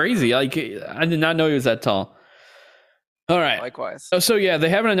 That's crazy. Like, I did not know he was that tall. All right. Likewise. So yeah, they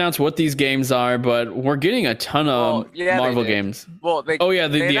haven't announced what these games are, but we're getting a ton of Marvel games. Well, the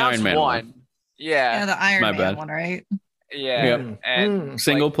Iron Man one. Yeah, the Iron My Man bad. one, right? Yeah. Yep. And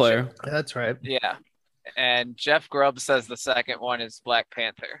Single player. That's right. Yeah. And Jeff Grubb says the second one is Black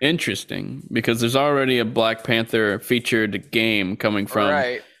Panther. Interesting, because there's already a Black Panther featured game coming from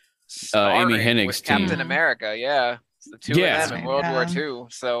Amy Hennig's team. Captain America, yeah. It's the two of them in World War II.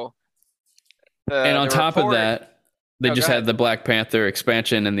 So, and on top of that, they just had the Black Panther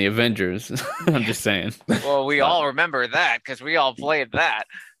expansion and the Avengers. I'm just saying. Well, we all remember that because we all played that.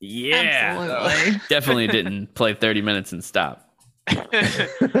 Yeah. Absolutely. Definitely didn't play 30 minutes and stop.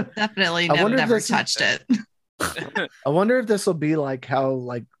 Definitely never touched it. I wonder if this will be like how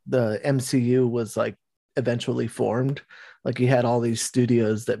like the MCU was like eventually formed. Like you had all these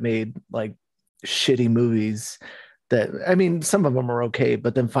studios that made like shitty movies that, I mean, some of them are okay,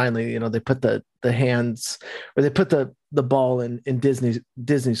 but then finally, they put the hands, or they put the ball in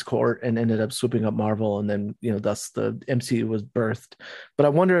Disney's court and ended up swooping up Marvel, and then thus the MCU was birthed. But I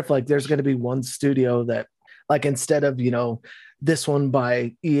wonder if like there's going to be one studio that, like, instead of this one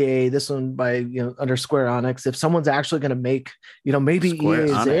by EA, this one by under Square Enix, if someone's actually going to make maybe Square EA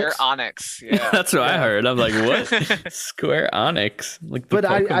is Enix. it. Onyx, yeah. That's what I heard. I'm like, what? Square Enix, like, but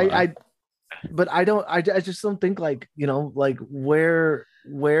I just don't think like like where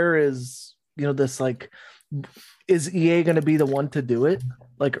is this, like, is EA going to be the one to do it?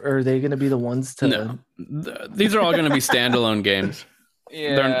 Like, are they going to be the ones to? No, these are all going to be standalone games.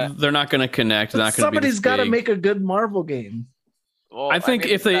 Yeah, they're not going to connect. Not going to be. Somebody's got to make a good Marvel game. Well, I think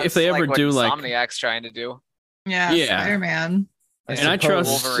if they ever what do like Insomniac's trying to do. Yeah. Spider-Man. And I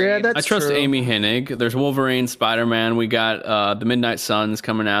trust Wolverine. I trust true. Amy Hennig. There's Wolverine, Spider-Man. We got the Midnight Suns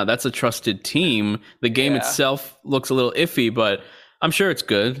coming out. That's a trusted team. The game itself looks a little iffy, but I'm sure it's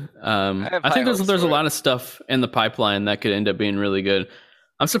good. I think there's a lot of stuff in the pipeline that could end up being really good.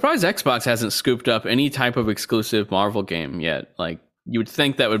 I'm surprised Xbox hasn't scooped up any type of exclusive Marvel game yet. Like, you would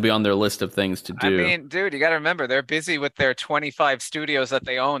think that would be on their list of things to do. I mean, dude, you got to remember they're busy with their 25 studios that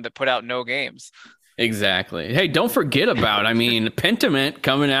they own that put out no games. Exactly. Hey, don't forget about, Pentiment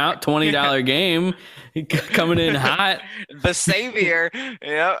coming out, $20 game, coming in hot. The savior.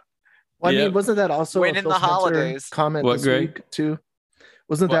 Yeah. Well, I mean, wasn't that also Win in the holidays comment this week too?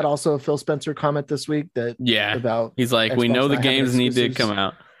 Wasn't that also a Phil Spencer comment this week? About he's like, Xbox, we know the games need to come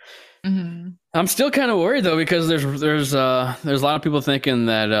out. Mm-hmm. I'm still kind of worried though, because there's a lot of people thinking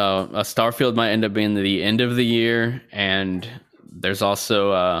that Starfield might end up being the end of the year, and there's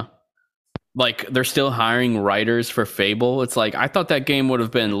also like they're still hiring writers for Fable. It's like I thought that game would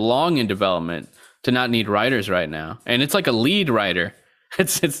have been long in development to not need writers right now, and it's like a lead writer.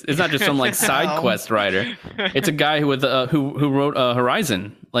 It's not just some like side quest writer. It's a guy who wrote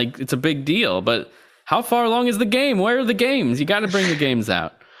Horizon. Like, it's a big deal. But how far along is the game? Where are the games? You got to bring the games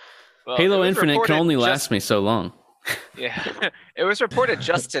out. Well, Halo Infinite can only last me so long. Yeah, it was reported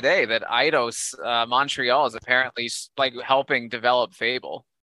just today that Eidos Montreal is apparently like helping develop Fable.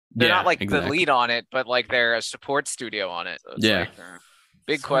 They're not like the lead on it, but like they're a support studio on it. So it's like,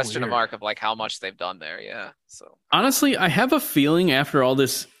 big question mark of like how much they've done there. Yeah. So honestly, I have a feeling after all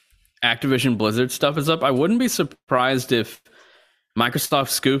this Activision Blizzard stuff is up, I wouldn't be surprised if Microsoft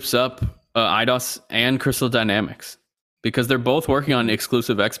scoops up Eidos and Crystal Dynamics, because they're both working on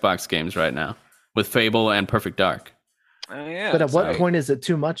exclusive Xbox games right now with Fable and Perfect Dark. Yeah, but at what point is it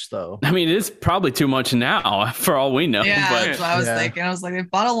too much, though? I mean, it is probably too much now, for all we know. Yeah, but, that's what I was thinking. I was like, they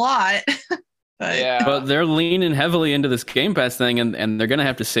bought a lot. But they're leaning heavily into this Game Pass thing, and they're going to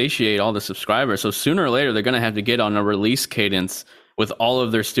have to satiate all the subscribers. So sooner or later, they're going to have to get on a release cadence with all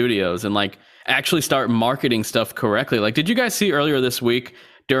of their studios and like actually start marketing stuff correctly. Like, did you guys see earlier this week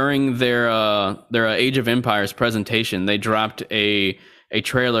during their Age of Empires presentation, they dropped a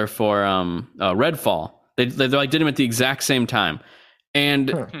trailer for Redfall. They like did them at the exact same time. And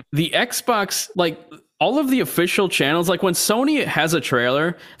the Xbox, like all of the official channels, like when Sony has a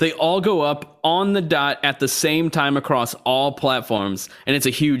trailer, they all go up on the dot at the same time across all platforms, and it's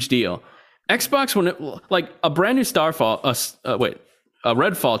a huge deal. Xbox, when it, like a brand new a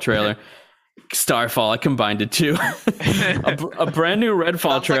Redfall trailer, Starfall, I combined it too. a brand new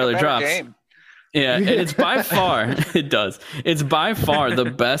Redfall trailer drops. Game. Yeah, and it's by far, it's by far the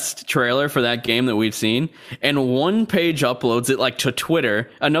best trailer for that game that we've seen. And one page uploads it like to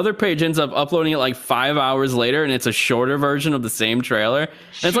Twitter. Another page ends up uploading it like 5 hours later, and it's a shorter version of the same trailer. And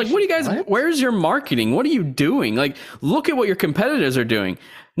it's like, what do you guys, where's your marketing? What are you doing? Like, look at what your competitors are doing.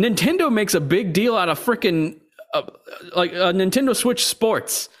 Nintendo makes a big deal out of freaking like a Nintendo Switch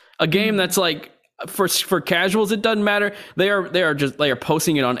Sports, a game that's like, for casuals, it doesn't matter. They are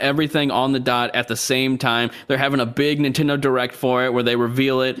posting it on everything on the dot at the same time. They're having a big Nintendo Direct for it where they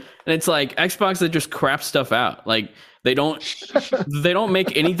reveal it, and it's like Xbox that just crap stuff out. Like they don't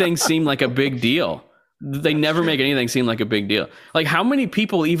make anything seem like a big deal. They never make anything seem like a big deal. Like, how many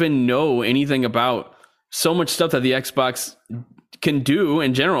people even know anything about so much stuff that the Xbox can do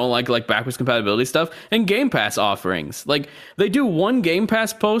in general, like backwards compatibility stuff and Game Pass offerings? Like, they do one Game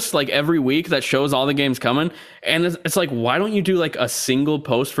Pass post like every week that shows all the games coming, and it's like, why don't you do like a single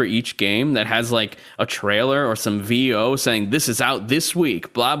post for each game that has like a trailer or some VO saying this is out this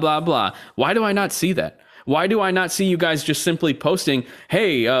week, blah blah blah? Why do I not see that? Why do I not see you guys just simply posting,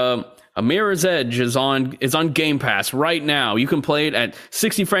 hey, A Mirror's Edge is on Game Pass right now. You can play it at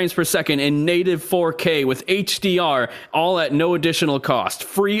 60 frames per second in native 4K with HDR, all at no additional cost.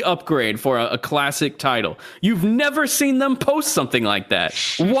 Free upgrade for a classic title. You've never seen them post something like that.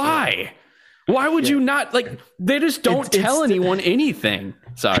 Why? Why would you not? Like, they just don't tell anyone anything.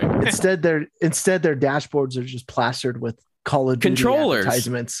 Sorry. Instead, their dashboards are just plastered with Call of Duty controllers,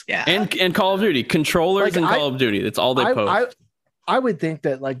 advertisements. Yeah, and Call of Duty controllers, like, and Call of Duty. That's all they post. I would think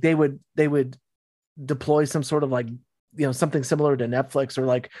that like they would deploy some sort of like, you know, something similar to Netflix, or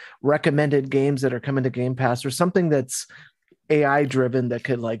like recommended games that are coming to Game Pass, or something that's AI driven that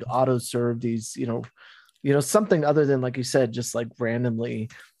could like auto serve these, you know, something other than, like you said, just like randomly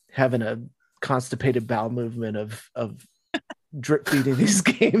having a constipated bowel movement of drip feeding these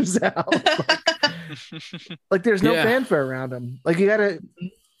games out. Like there's no fanfare around them. Like you gotta,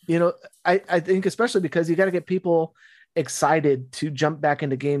 you know, I think especially because you got to get people excited to jump back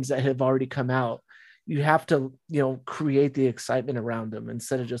into games that have already come out. You have to, you know, create the excitement around them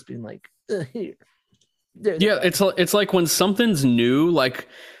instead of just being like, here. Yeah, it's like when something's new, like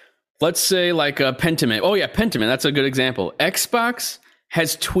let's say like Pentiment. Oh yeah, Pentiment. That's a good example. Xbox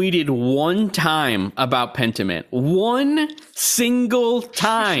has tweeted one time about Pentiment. One single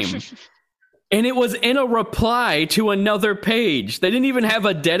time. And it was in a reply to another page. They didn't even have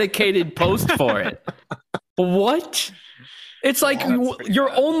a dedicated post for it. What? It's like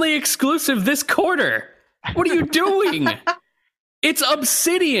you're only exclusive this quarter. What are you doing? It's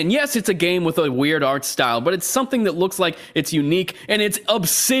Obsidian. Yes, it's a game with a weird art style, but it's something that looks like it's unique, and it's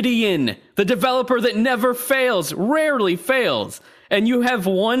Obsidian, the developer that never fails, rarely fails. And you have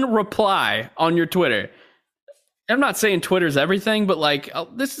one reply on your Twitter. I'm not saying Twitter's everything, but like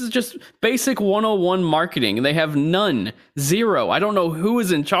this is just basic 101 marketing, and they have none, zero. I don't know who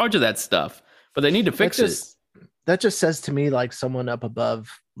is in charge of that stuff, but they need to fix it. That just says to me like someone up above,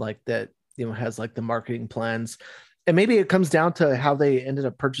 like that, has like the marketing plans. And maybe it comes down to how they ended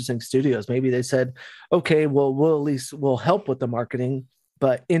up purchasing studios. Maybe they said, okay, well, we'll help with the marketing,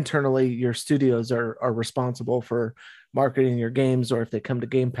 but internally your studios are responsible for marketing your games, or if they come to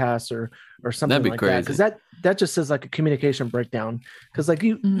Game Pass or something like that. Because that just says like a communication breakdown. Because like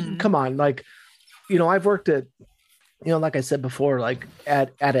come on, like, I've worked at, like I said before, like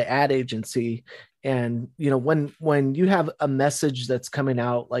at an ad agency. And, when you have a message that's coming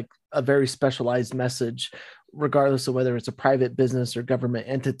out, like a very specialized message, regardless of whether it's a private business or government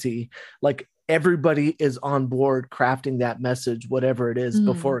entity, like everybody is on board crafting that message, whatever it is,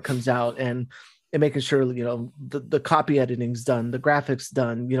 before it comes out, and making sure, the copy editing's done, the graphics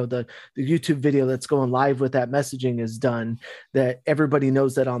done, the YouTube video that's going live with that messaging is done, that everybody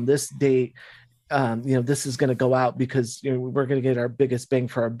knows that on this date, this is going to go out because we're going to get our biggest bang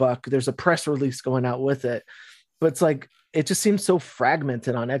for our buck. There's a press release going out with it, but it's like it just seems so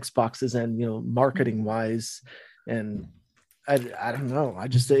fragmented on Xbox's end, marketing wise, and I don't know.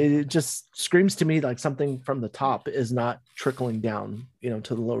 It just screams to me like something from the top is not trickling down,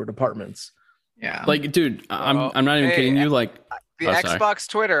 to the lower departments. Yeah, like, dude, I'm not even kidding you. Like the Xbox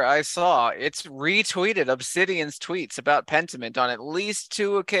Twitter, I saw it's retweeted Obsidian's tweets about Pentiment on at least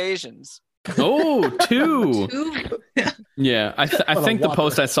 2 occasions. Oh, 2. Yeah, I think the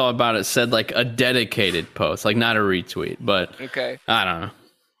post I saw about it said like a dedicated post, like not a retweet, but okay, I don't know.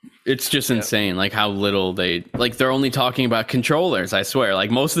 It's just insane, like how little they're only talking about controllers. I swear,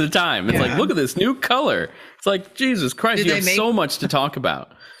 like most of the time, it's like, look at this new color. It's like, Jesus Christ, you have so much to talk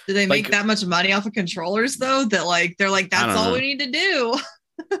about. Do they make that much money off of controllers though? That like they're like, that's all we need to do.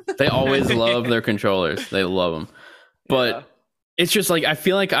 They always love their controllers. They love them, but. It's just like, I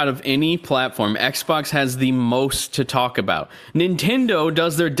feel like out of any platform, Xbox has the most to talk about. Nintendo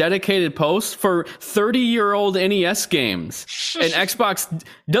does their dedicated posts for 30-year-old NES games. And Xbox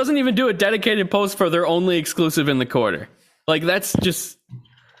doesn't even do a dedicated post for their only exclusive in the quarter. Like, that's just,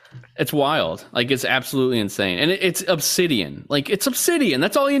 it's wild. Like, it's absolutely insane. And it's Obsidian. Like, it's Obsidian.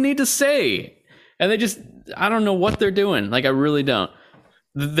 That's all you need to say. And they just, I don't know what they're doing. Like, I really don't.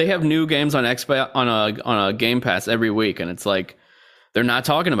 They have new games on Xbox, on a Game Pass every week. And it's like, they're not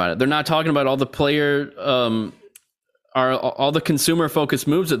talking about it. They're not talking about all the player, all the consumer focused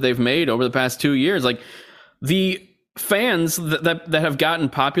moves that they've made over the past 2 years. Like the fans that have gotten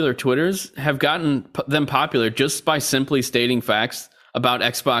popular Twitters have gotten them popular just by simply stating facts about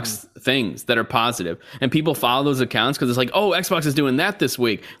Xbox things that are positive. And people follow those accounts because it's like, oh, Xbox is doing that this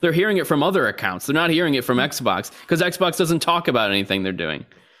week. They're hearing it from other accounts. They're not hearing it from Xbox because Xbox doesn't talk about anything they're doing.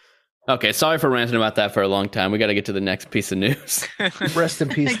 Okay, sorry for ranting about that for a long time. We got to get to the next piece of news. Rest in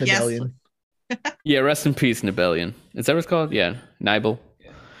peace, Nibelian. Yeah, rest in peace, Nibelian. Is that what it's called? Yeah, Nibel.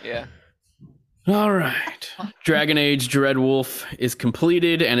 Yeah. All right. Dragon Age Dreadwolf is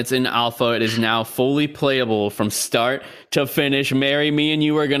completed, and it's in alpha. It is now fully playable from start to finish. Mary, me and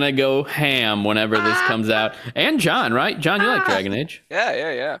you are going to go ham whenever this comes out. And John, right? John, you like Dragon Age?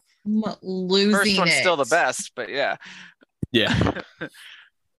 Yeah. I'm losing First one's it. still the best, but yeah. Yeah.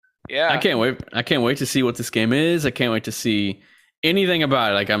 Yeah. I can't wait to see what this game is. I can't wait to see anything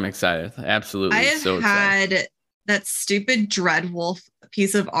about it. Like, I'm excited. Absolutely. I have had that stupid Dreadwolf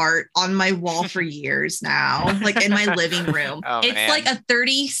piece of art on my wall for years now, like in my living room. It's like a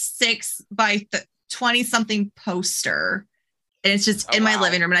 36 by 20 something poster. And it's just in my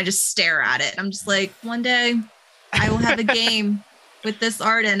living room, and I just stare at it. I'm just like, one day I will have a game with this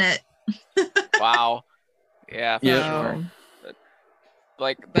art in it. Wow. Yeah. For sure.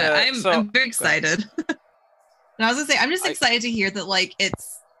 But I'm very excited. And I was gonna say, I'm just excited to hear that like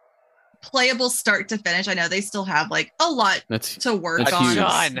it's playable start to finish. I know they still have like a lot to work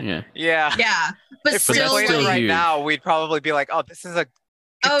on. Yeah. But if still, we played it right now, we'd probably be like, "Oh, this is a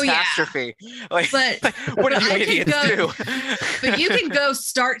catastrophe." Like, what do you idiots do? But you can go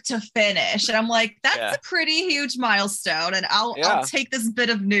start to finish, and I'm like, that's a pretty huge milestone, and I'll take this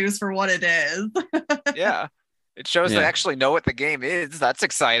bit of news for what it is. Yeah. It shows they actually know what the game is. That's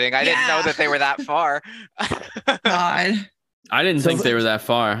exciting. I didn't know that they were that far. God. I didn't So- think they were that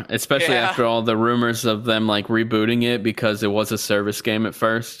far, especially Yeah. after all the rumors of them like rebooting it because it was a service game at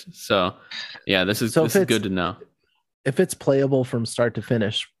first. So, yeah, this is So if it's- good to know. If it's playable from start to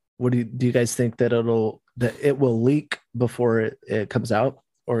finish, what do you guys think that it will leak before it comes out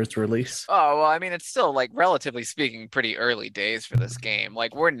or its release? Oh, well, I mean, it's still like relatively speaking pretty early days for this game.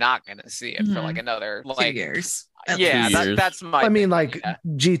 Like we're not gonna see it for like another 2 like years. at yeah, least. 2 years. that's my I mean, thing, like yeah.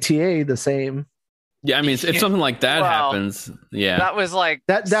 GTA, the same. Yeah, I mean, if something like that Well, happens, yeah, That was like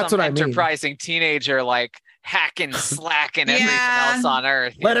That's some what I mean. enterprising teenager like hacking, slacking everything Yeah. else on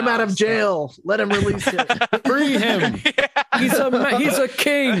Earth. you Let him know, out of so- jail. Let him release it. free him. He's a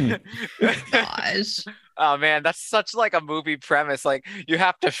king. Gosh. Oh man, that's such like a movie premise. Like you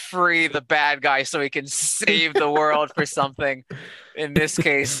have to free the bad guy so he can save the world for something. In this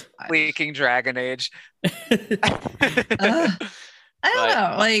case, leaking Dragon Age. I don't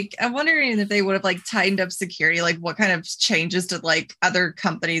But- know. Like, I'm wondering if they would have like tightened up security. Like, what kind of changes did like other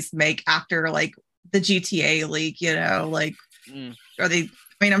companies make after like the GTA leak? You know, like, Mm. are they?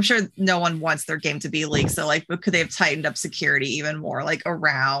 I mean, I'm sure no one wants their game to be leaked. So, like, but could they have tightened up security even more, like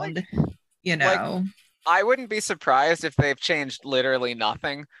around? You know, I wouldn't be surprised if they've changed literally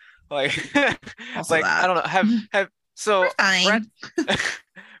nothing. Like, Also like that. I don't know. Have so We're fine.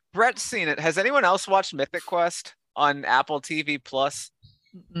 Brett's seen it. Has anyone else watched Mythic Quest on Apple TV Plus?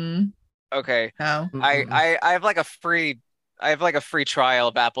 Mm, Okay, no. I have like a free. I have like a free trial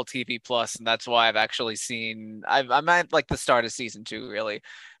of Apple TV Plus, and that's why I've actually seen. I'm at like the start of season 2, really.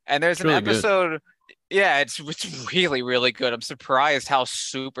 And there's It's an really good. episode. Yeah, it's really really good. I'm surprised how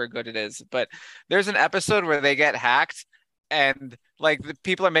super good it is. But there's an episode where they get hacked, and like the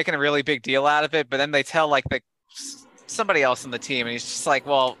people are making a really big deal out of it. But then they tell like somebody else on the team, and he's just like,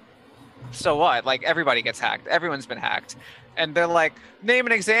 "Well, so what? Like everybody gets hacked. Everyone's been hacked." And they're like, name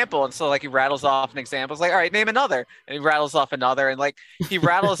an example. And so like he rattles off an example. It's like, all right, name another. And he rattles off another. And like he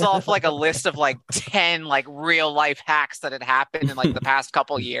rattles off like a list of like 10 like real life hacks that had happened in like the past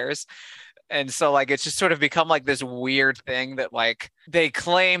couple years. And so like it's just sort of become like this weird thing that like they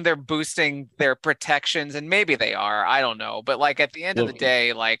claim they're boosting their protections, and maybe they are. I don't know. But like at the end of the Well,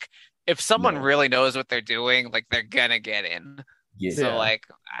 day, like if someone no. really knows what they're doing, like they're gonna get in. Yeah. So Yeah. like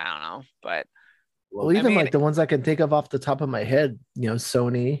I don't know. But Well, even I mean- like the ones I can think of off the top of my head,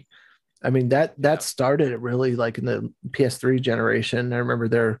 Sony. I mean, that started it really like in the PS3 generation. I remember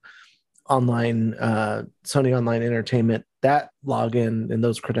their online Sony Online Entertainment, that login and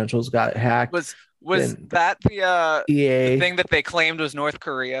those credentials got hacked. was Then that the EA. thing that they claimed was North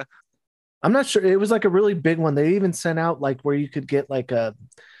Korea? I'm not sure. It was like a really big one. They even sent out like where you could get like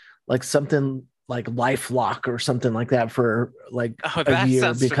something like LifeLock or something like that for like Oh, a that year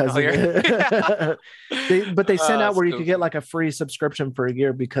sounds because of familiar. it. But they sent out where you could Stupid. get like a free subscription for a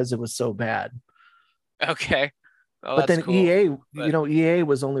year because it was so bad. Okay. Oh, But that's then cool. EA, But- EA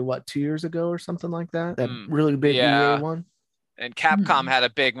was only what 2 years ago or something like that. That Mm, really big yeah. EA one. And Capcom Mhm. had a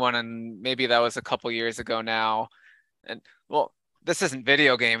big one, and maybe that was a couple years ago now. And well, this isn't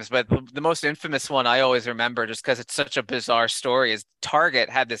video games, but the most infamous one I always remember, just because it's such a bizarre story, is Target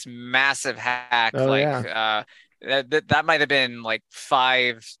had this massive hack. Oh, like yeah. that might have been like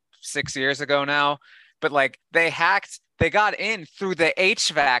 5-6 years ago now. But like they got in through the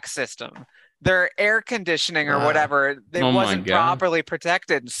HVAC system. Their air conditioning or Wow. whatever, it Oh my wasn't God. properly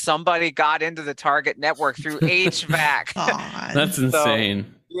protected. Somebody got into the Target network through HVAC. God. That's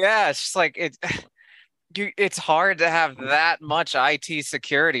insane. Yeah, it's just like it's hard to have that much IT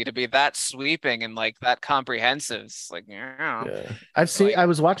security to be that sweeping and like that comprehensive. It's like, yeah. Yeah. I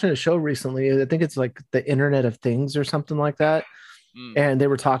was watching a show recently. I think it's like the Internet of Things or something like that. Mm. And they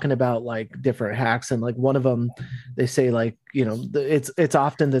were talking about like different hacks, and like one of them, they say like it's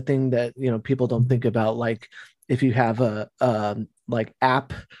often the thing that people don't think about, like if you have a like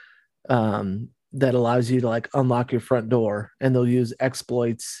app that allows you to like unlock your front door, and they'll use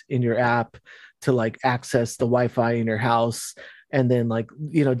exploits in your app to like access the Wi-Fi in your house, and then like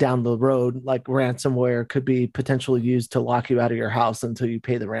down the road, like ransomware could be potentially used to lock you out of your house until you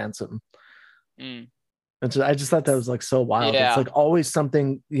pay the ransom. Mm. And so I just thought that was like so wild. Yeah. It's like always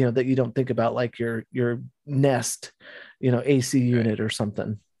something, that you don't think about, like your Nest, AC unit or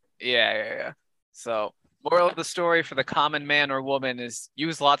something. Yeah. So, moral of the story for the common man or woman is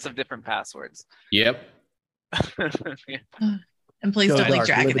use lots of different passwords. Yep. Yeah. And please Go don't leak dark, live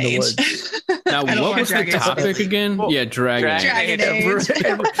Dragon in the Age. woods. Now, I don't what want was the Dragon Age to topic leak. again? Well, Yeah, Dragon. Dragon Age. Age.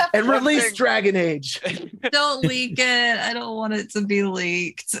 And One release thing- Dragon Age. Don't leak it. I don't want it to be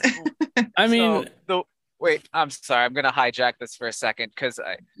leaked. I mean, Wait, I'm sorry. I'm gonna hijack this for a second because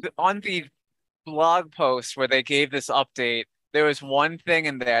on the blog post where they gave this update, there was one thing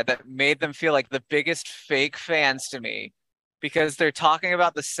in there that made them feel like the biggest fake fans to me. because they're talking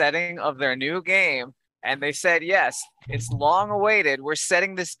about the setting of their new game. And they said, yes, it's long awaited. We're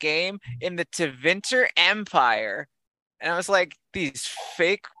setting this game in the Tevinter Empire. And I was like, these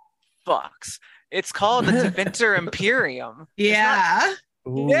fake fucks. It's called the Tevinter Imperium. Yeah.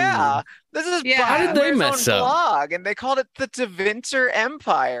 Yeah. This is How did they BioWare's mess own up? blog, and they called it the Tevinter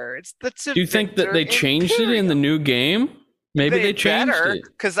Empire. It's the Tevinter. Do you think that they changed it in the new game? Maybe they changed it.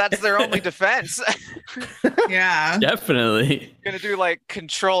 Because that's their only defense. Yeah. Definitely. Gonna do like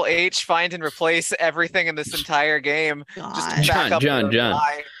Control H, find and replace everything in this entire game. God.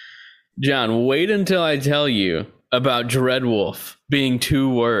 John, wait until I tell you about Dreadwolf being 2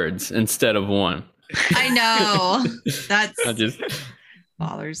 words instead of 1. I know. That's I just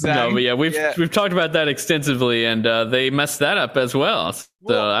bothers me. no, but yeah, we've talked about that extensively, and they messed that up as well. So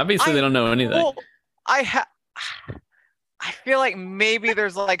obviously they don't know anything. Well, I feel like maybe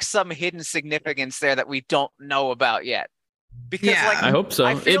there's like some hidden significance there that we don't know about yet. Because like I hope so.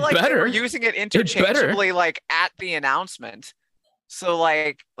 I feel like they were using it interchangeably like at the announcement. So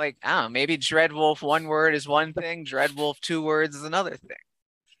like I don't know, maybe Dreadwolf 1 word is one thing, Dreadwolf 2 words is another thing.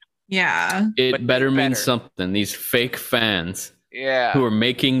 Yeah. It better mean something. These fake fans who are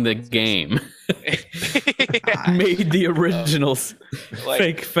making the game made the originals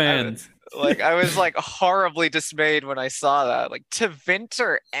fake fans. I was like horribly dismayed when I saw that. Like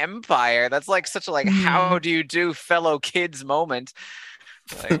Tevinter Empire. That's like such a how do you do fellow kids moment.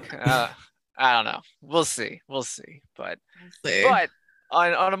 Like I don't know. We'll see. But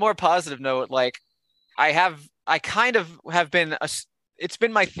on a more positive note, like I kind of have been it's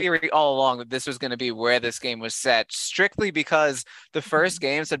been my theory all along that this was going to be where this game was set, strictly because the first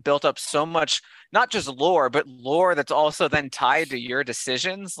games had built up so much, not just lore, but lore that's also then tied to your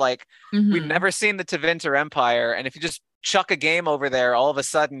decisions. Like we've never seen the Tevinter Empire, and if you just chuck a game over there, all of a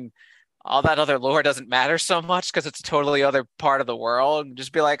sudden all that other lore doesn't matter so much because it's a totally other part of the world. And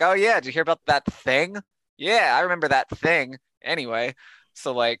just be like, oh yeah, did you hear about that thing? Yeah, I remember that thing. Anyway,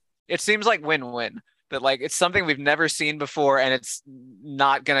 so like it seems like win-win. That like it's something we've never seen before, and it's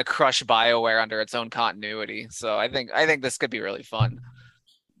not gonna crush BioWare under its own continuity. So I think this could be really fun.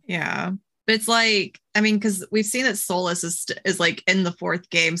 Yeah, but it's like, I mean, because we've seen that Solus is like in the 4th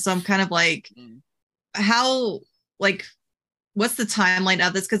game, so I'm kind of like, how, like, what's the timeline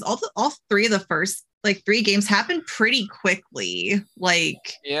of this? Because all 3 of the first 3 games happen pretty quickly.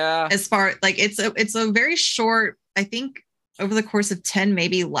 Like, as far like it's a very short, I think, over the course of 10,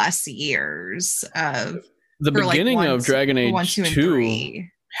 maybe less years. The beginning of Dragon Age 2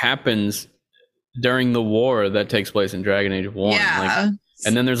 happens during the war that takes place in Dragon Age 1. Yeah.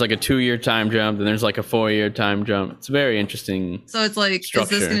 And then there's like a 2-year time jump, and there's like a 4-year time jump. It's very interesting. So it's like,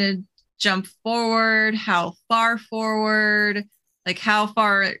 structure. Is this going to jump forward? How far forward? Like, how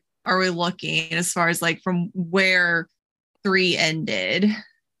far are we looking as far as like from where 3 ended?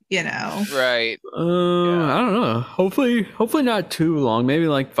 You know, right? I don't know. Hopefully not too long. Maybe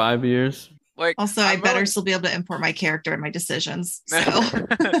like 5 years. Like, also, I better still be able to import my character and my decisions. So,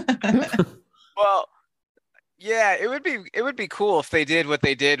 well, yeah, it would be cool if they did what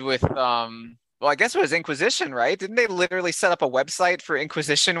they did with well, I guess it was Inquisition, right? Didn't they literally set up a website for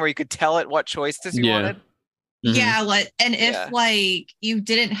Inquisition where you could tell it what choices you wanted? Yeah, and if like you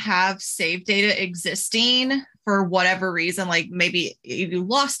didn't have save data existing for whatever reason, like maybe you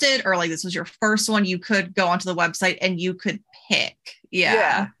lost it, or like this was your first one, you could go onto the website and you could pick.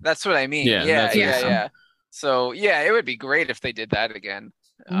 Yeah, that's what I mean. Yeah. So yeah, it would be great if they did that again.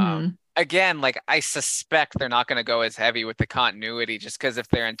 Again, like I suspect they're not going to go as heavy with the continuity, just because if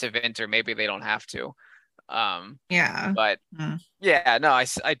they're into Tevinter, maybe they don't have to. But yeah, no,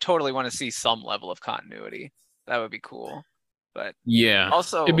 I totally want to see some level of continuity. That would be cool. But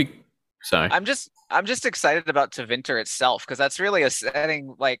also I'm just excited about Tevinter itself, because that's really a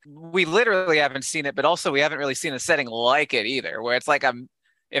setting, like we literally haven't seen it, but also we haven't really seen a setting like it either, where it's like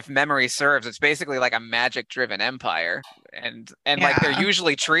if memory serves, it's basically like a magic driven empire, and like they're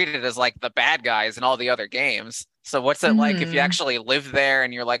usually treated as like the bad guys in all the other games. So what's it like if you actually live there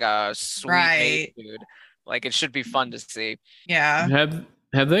and you're like a sweet mate dude? Like it should be fun to see.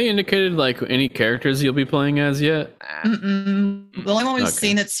 Have they indicated like any characters you'll be playing as yet? The only one we've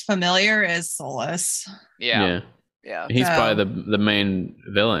seen that's familiar is Solus. Yeah. He's probably the main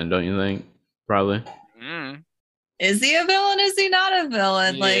villain, don't you think? Probably. Is he a villain? Is he not a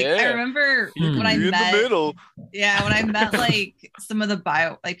villain? Like I remember when I met in the middle. Yeah, when I met like some of the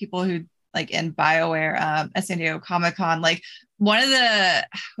people who like in BioWare at San Diego Comic-Con, like one of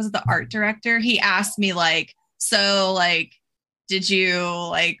the art director, he asked me like, so like, did you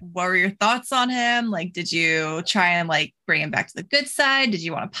like, what were your thoughts on him? Like, did you try and like bring him back to the good side? Did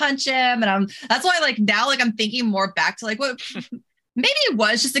you want to punch him? And that's why like now, like I'm thinking more back to like what maybe it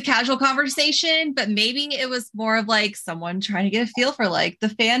was just a casual conversation, but maybe it was more of like someone trying to get a feel for like the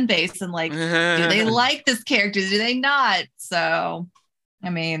fan base and like, do they like this character? Do they not? So, I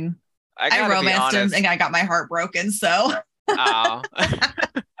mean, I romanced him and I got my heart broken. So, oh.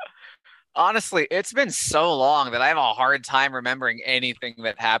 Honestly, it's been so long that I have a hard time remembering anything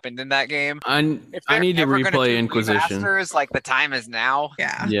that happened in that game. I need to replay Inquisition. Like the time is now.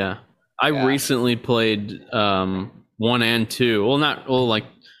 Yeah. I recently played 1 and 2. Like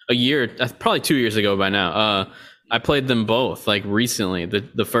a year, probably 2 years ago by now. I played them both like recently.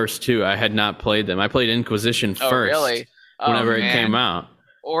 The first two I had not played them. I played Inquisition first. Really? Whenever it came out.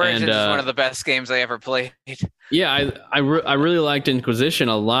 Origins is one of the best games I ever played. Yeah, I really liked Inquisition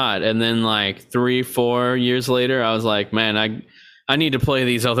a lot, and then like 3-4 years later, I was like, man, I need to play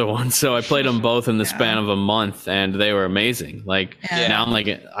these other ones. So I played them both in the span of a month, and they were amazing. Like now, I'm like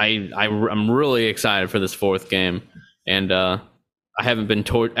I'm really excited for this fourth game, and I haven't been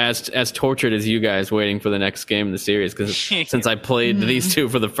as tortured as you guys waiting for the next game in the series because since I played these two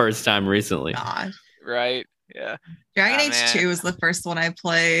for the first time recently. God. Right. Yeah. Dragon Age 2 was the first one I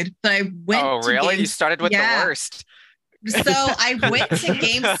played, but I went Oh, really? You started with the worst. So I went to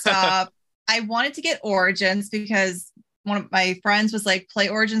GameStop. I wanted to get Origins because one of my friends was like, play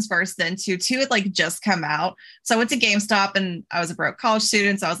Origins first, then 2 had like just come out. So I went to GameStop and I was a broke college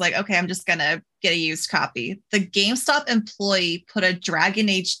student. So I was like, okay, I'm just going to get a used copy. The GameStop employee put a Dragon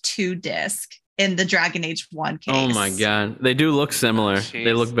Age 2 disc in the Dragon Age 1 case. Oh my God. They do look similar.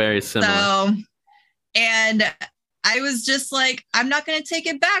 They look very similar. And I was just like, I'm not going to take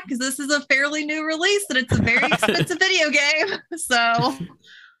it back because this is a fairly new release and it's a very expensive video game. So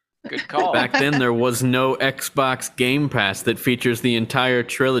good call. Back then, there was no Xbox Game Pass that features the entire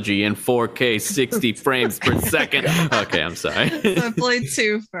trilogy in 4K 60 frames per second. Okay, I'm sorry. So I played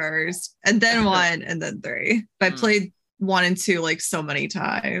 2 first and then 1 and then 3. But I played 1 and 2 like so many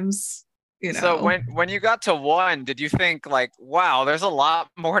times. You know. So when you got to 1, did you think like, wow, there's a lot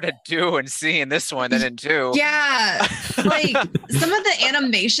more to do and see in this one than in 2? Yeah, like some of the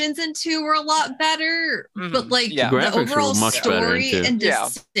animations in 2 were a lot better, but like the overall story and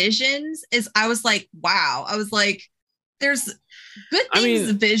decisions I was like, wow. I was like, there's good things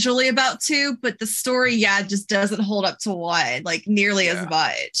visually about 2, but the story, just doesn't hold up to 1 like nearly as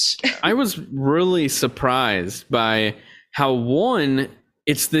much. I was really surprised by how 1.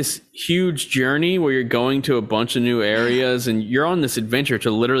 It's this huge journey where you're going to a bunch of new areas and you're on this adventure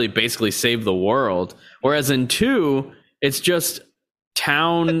to literally basically save the world. Whereas in 2, it's just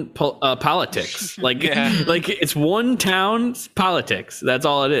town politics. Like it's one town's politics. That's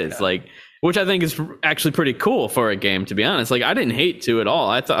all it is. Like, which I think is actually pretty cool for a game, to be honest. Like, I didn't hate 2 at all.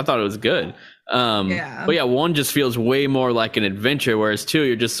 I thought it was good. But 1 just feels way more like an adventure, whereas 2,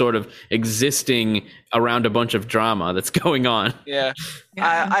 you're just sort of existing around a bunch of drama that's going on.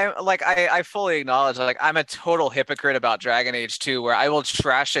 I fully acknowledge, like, I'm a total hypocrite about Dragon Age 2, where I will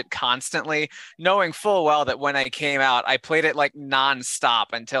trash it constantly, knowing full well that when I came out, I played it like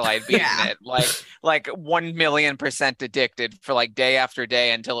nonstop until I'd beaten it, like 1,000,000% addicted for like day after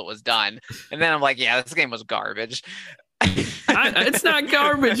day until it was done. And then I'm like, this game was garbage. It's not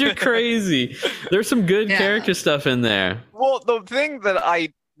garbage. You're crazy. There's some good character stuff in there. Well, the thing that I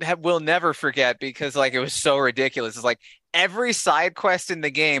will never forget, because like it was so ridiculous, is like every side quest in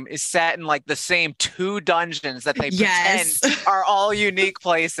the game is set in like the same 2 dungeons that they pretend are all unique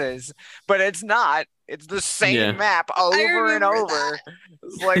places, but it's not. It's the same map over and over.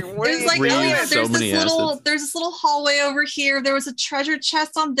 It's like, what are you doing? There's this little hallway over here. There was a treasure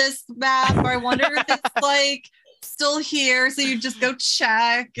chest on this map. Or I wonder if it's like still here, so you just go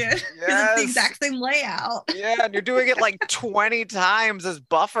check. It's the exact same layout. And you're doing it like 20 times as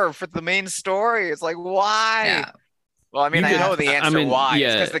buffer for the main story. It's like, why? Well, I mean, I know the answer why.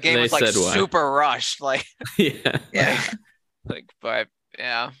 It's because the game was like super rushed. Like, but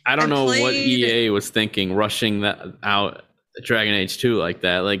I don't know what EA was thinking, rushing that out Dragon Age 2 like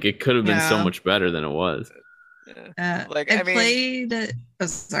that. Like, it could have been so much better than it was.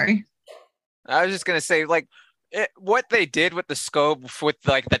 Sorry. I was just gonna say, like, what they did with the scope, with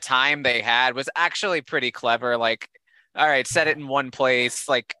like the time they had, was actually pretty clever. Like, all right, set it in one place.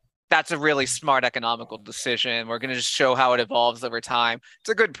 Like, that's a really smart economical decision. We're gonna just show how it evolves over time. It's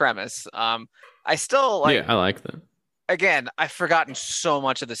a good premise. I still like. I like that. Again, I've forgotten so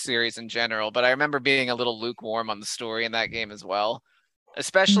much of the series in general, but I remember being a little lukewarm on the story in that game as well.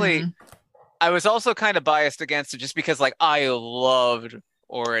 Especially, I was also kind of biased against it just because, like, I loved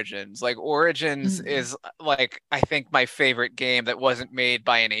Origins. Like Origins is like I think my favorite game that wasn't made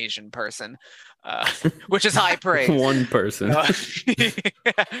by an Asian person, which is high praise. One person.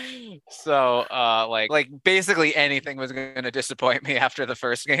 So like basically anything was going to disappoint me after the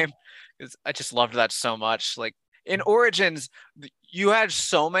first game, because I just loved that so much. Like in Origins, you had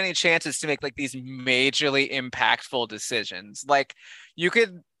so many chances to make like these majorly impactful decisions. Like you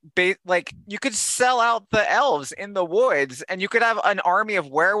could you could sell out the elves in the woods, and you could have an army of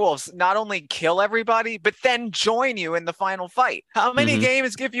werewolves not only kill everybody but then join you in the final fight. How many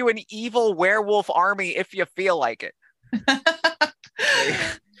games give you an evil werewolf army if you feel like it?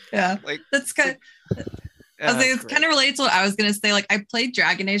 Yeah, like that's kind of, I was saying, it's kind of related to what I was gonna say. Like I played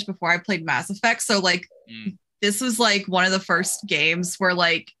Dragon Age before I played Mass Effect, so like this was like one of the first games where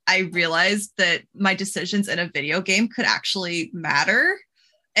like I realized that my decisions in a video game could actually matter.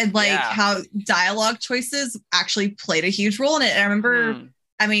 And like how dialogue choices actually played a huge role in it. And I remember,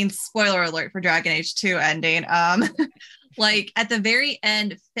 I mean, spoiler alert for Dragon Age 2 ending. Like at the very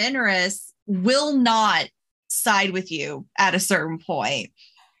end, Fenris will not side with you at a certain point.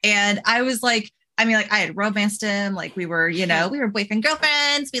 And I was like, I mean, like I had romanced him, like we were, you know, we were boyfriend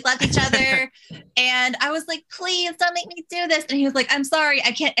girlfriends, we loved each other. And I was like, please don't make me do this. And he was like, I'm sorry,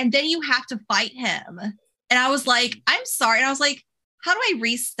 I can't. And then you have to fight him. And I was like, I'm sorry. And I was like, how do I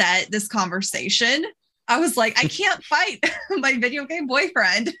reset this conversation? I was like, I can't fight my video game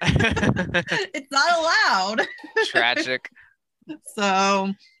boyfriend. It's not allowed. Tragic.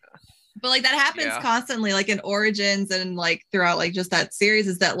 So, but like that happens constantly, like in Origins and like throughout like just that series,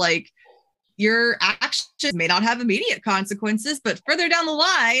 is that like your actions may not have immediate consequences, but further down the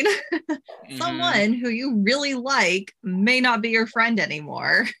line, someone who you really like may not be your friend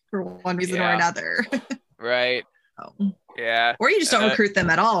anymore for one reason or another. Right. Oh. Yeah. Or you just don't recruit them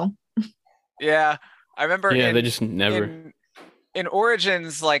at all. Yeah. I remember they just never in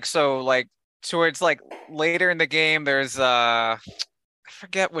Origins, like so like towards like later in the game, there's I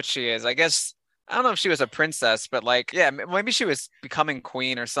forget what she is. I guess I don't know if she was a princess, but like maybe she was becoming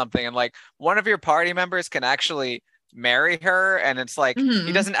queen or something, and like one of your party members can actually marry her, and it's like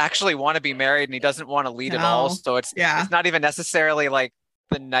he doesn't actually want to be married and he doesn't want to lead at all, so it's not even necessarily like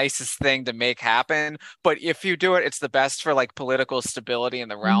the nicest thing to make happen, but if you do it, it's the best for like political stability in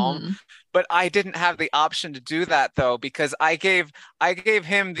the realm. But I didn't have the option to do that though, because I gave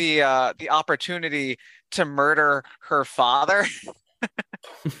him the opportunity to murder her father.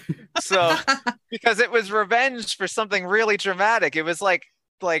 So because it was revenge for something really dramatic, it was like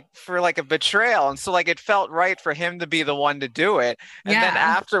for like a betrayal, and so like it felt right for him to be the one to do it. And then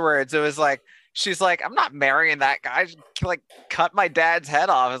afterwards it was like, she's like, I'm not marrying that guy. Like, cut my dad's head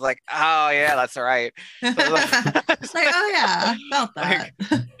off. I was like, oh yeah, that's right. So, it's like, oh yeah, I felt that.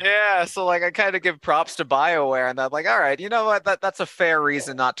 Like, yeah, so like I kind of give props to BioWare, and I'm like, all right, you know what? That's a fair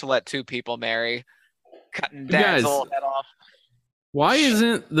reason not to let two people marry. Cutting dad's whole head off. Why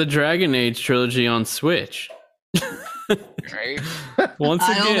isn't the Dragon Age trilogy on Switch? Right. Once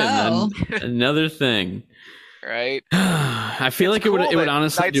again, another thing. Right. I feel like it would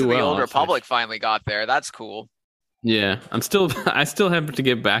honestly Knights do of the well. Old Republic finally got there. That's cool. Yeah, I still have to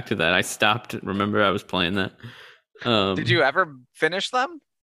get back to that. I stopped. Remember, I was playing that. Did you ever finish them?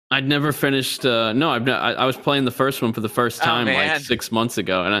 I'd never finished. No, I was playing the first one for the first time like 6 months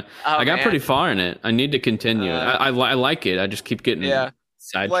ago, and I got pretty far in it. I need to continue. I like it. I just keep getting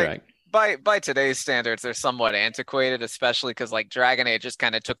sidetracked. By today's standards, they're somewhat antiquated, especially because like Dragon Age just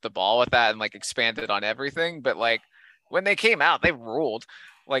kind of took the ball with that and like expanded on everything. But like when they came out, they ruled.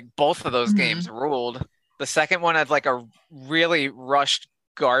 Like both of those games ruled. The second one had like a really rushed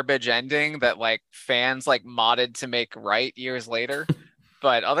garbage ending that like fans like modded to make right years later.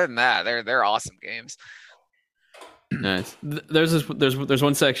 But other than that, they're awesome games. Nice. There's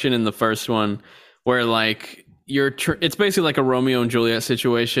one section in the first one where like it's basically like a Romeo and Juliet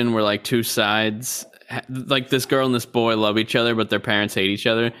situation where like two sides, like this girl and this boy, love each other, but their parents hate each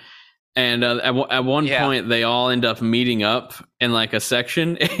other. And at one point, they all end up meeting up in like a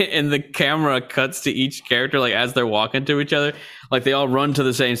section, and the camera cuts to each character like as they're walking to each other, like they all run to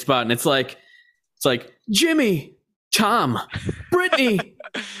the same spot, and it's like Jimmy, Tom, Brittany,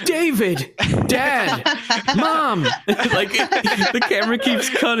 David, Dad, Mom. Like the camera keeps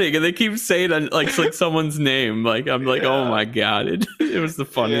cutting, and they keep saying like someone's name. Like I'm like, oh my god, it was the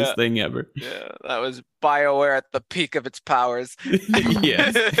funniest thing ever. Yeah, that was BioWare at the peak of its powers.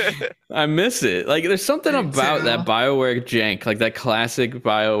 Yes, I miss it. Like there's something about that BioWare jank, like that classic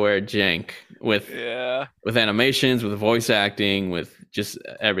BioWare jank with animations, with voice acting, with just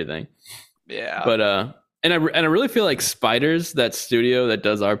everything. Yeah, but And I really feel like Spiders, that studio that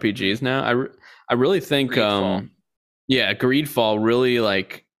does RPGs now, I really think Yeah, Greedfall really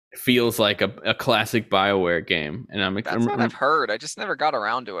like feels like a classic BioWare game, and That's what I've heard. I just never got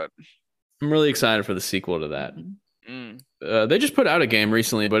around to it. I'm really excited for the sequel to that. Mm. They just put out a game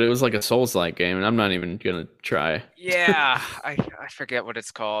recently, but it was like a Souls-like game, and I'm not even gonna try. Yeah, I forget what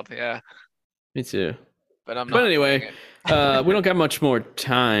it's called. Yeah, Me too. but I'm not. But anyway, we don't got much more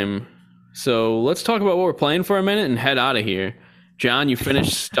time, so let's talk about what we're playing for a minute and head out of here. John, you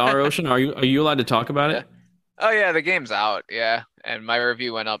finished Star Ocean. Are you allowed to talk about it? Oh yeah, the game's out. Yeah, and my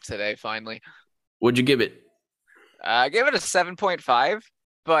review went up today finally. What'd you give it? I gave it a 7.5,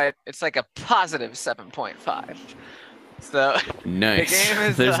 but it's like a positive 7.5. So nice. The game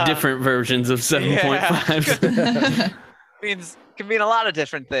is, There's different versions of 7.5. Can mean a lot of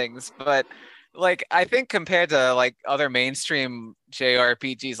different things, but like I think compared to like other mainstream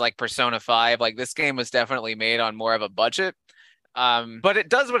JRPGs like Persona 5, like this game was definitely made on more of a budget. But it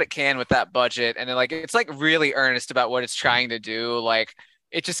does what it can with that budget, and it's like really earnest about what it's trying to do. Like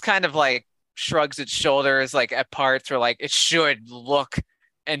it just kind of like shrugs its shoulders like at parts where like it should look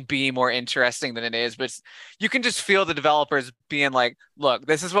and be more interesting than it is, but you can just feel the developers being like, look,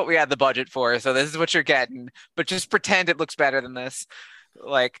 this is what we had the budget for, so this is what you're getting, but just pretend it looks better than this.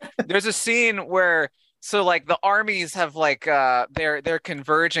 Like there's a scene where like the armies have like they're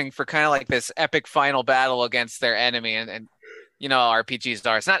converging for kind of like this epic final battle against their enemy, and you know RPGs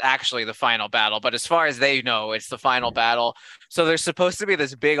are, it's not actually the final battle, but as far as they know, it's the final battle. So there's supposed to be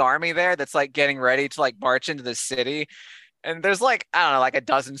this big army there that's like getting ready to like march into the city, and there's like, I don't know, like a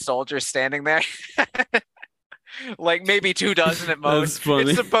dozen soldiers standing there. Like maybe 2 dozen at most. That's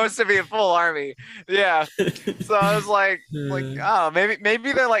funny. It's supposed to be a full army. Yeah. So I was like, oh,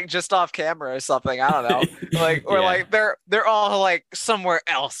 maybe they're like just off camera or something. I don't know. Like, or like they're all like somewhere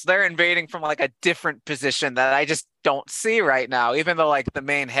else. They're invading from like a different position that I just don't see right now, even though like the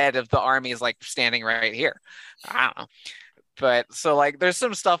main head of the army is like standing right here. I don't know. But so like there's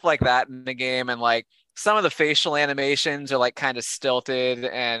some stuff like that in the game, and like some of the facial animations are like kind of stilted,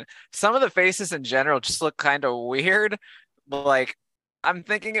 and some of the faces in general just look kind of weird. Like I'm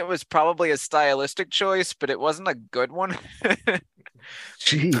thinking it was probably a stylistic choice, but it wasn't a good one.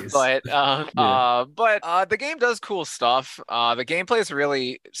 Jeez. But the game does cool stuff. The gameplay is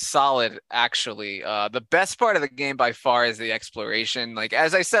really solid, actually. The best part of the game by far is the exploration. Like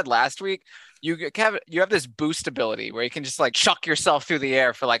as I said last week, you have this boost ability where you can just like chuck yourself through the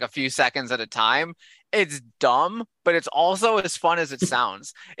air for like a few seconds at a time. It's dumb, but it's also as fun as it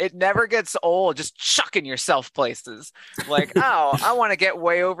sounds. It never gets old just chucking yourself places. Like, oh, I want to get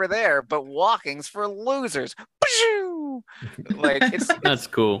way over there, but walking's for losers. Like that's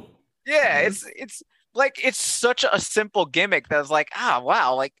cool. Yeah, it's like it's such a simple gimmick that's like,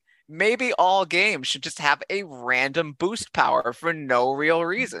 wow, like maybe all games should just have a random boost power for no real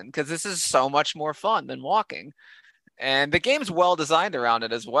reason, because this is so much more fun than walking. And the game's well designed around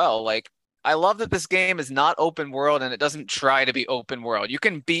it as well. Like I love that this game is not open world, and it doesn't try to be open world. You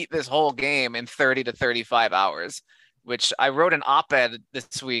can beat this whole game in 30 to 35 hours, which I wrote an op-ed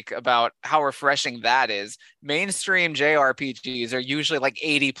this week about how refreshing that is. Mainstream JRPGs are usually like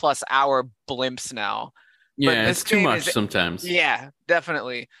 80 plus hour blimps now. Yeah, it's too much sometimes. Yeah,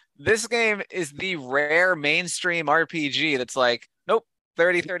 definitely. This game is the rare mainstream RPG that's like, nope,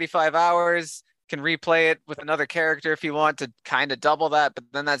 30, 35 hours, can replay it with another character if you want to kind of double that, but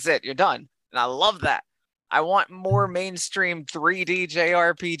then that's it, you're done. And I love that. I want more mainstream 3D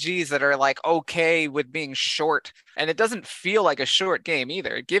JRPGs that are like okay with being short, and it doesn't feel like a short game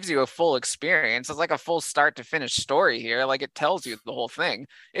either. It gives you a full experience. It's like a full start to finish story here. Like it tells you the whole thing.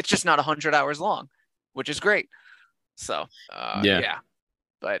 It's just not 100 hours long, which is great. So yeah.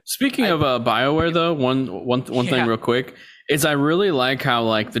 But speaking of BioWare though, one thing real quick is I really like how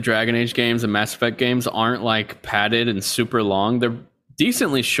like the Dragon Age games and Mass Effect games aren't like padded and super long. They're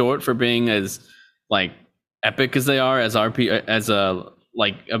decently short for being as like epic as they are as a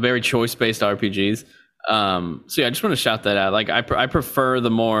very choice based RPGs. So yeah, I just want to shout that out. Like I prefer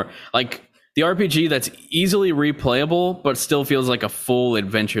the more like the RPG that's easily replayable but still feels like a full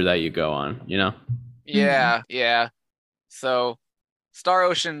adventure that you go on, you know? Yeah. So Star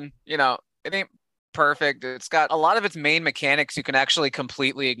Ocean, you know, it ain't perfect. It's got a lot of its main mechanics you can actually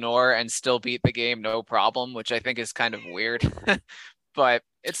completely ignore and still beat the game no problem, which I think is kind of weird. But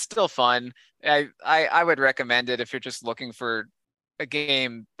it's still fun. I would recommend it if you're just looking for a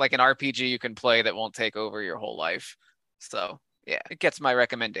game like an RPG you can play that won't take over your whole life. So yeah, it gets my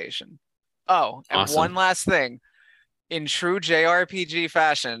recommendation. Oh, and awesome. One last thing. In true JRPG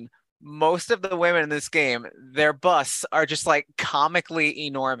fashion, most of the women in this game, their busts are just like comically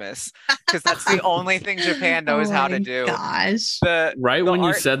enormous. because that's the only thing Japan knows how to do. Gosh. Right when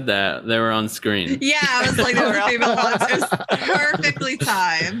you said that, they were on screen. Yeah, I was like, those female fonts. It was perfectly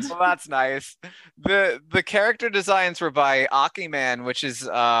timed. Well, that's nice. The character designs were by Akiman, which is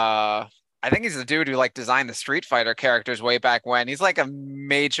I think he's the dude who like designed the Street Fighter characters way back when. He's like a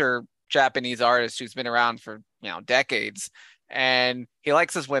major Japanese artist who's been around for decades, and he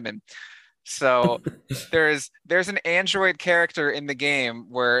likes his women. So there's an android character in the game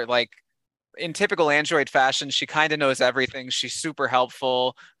where, like, in typical android fashion, she kind of knows everything. She's super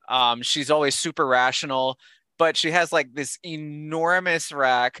helpful. She's always super rational, but she has like this enormous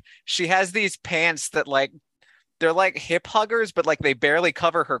rack. She has these pants that like they're like hip huggers, but like they barely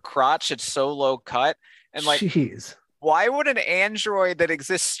cover her crotch. It's so low cut. And like, jeez, why would an android that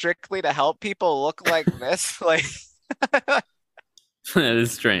exists strictly to help people look like this? Like, that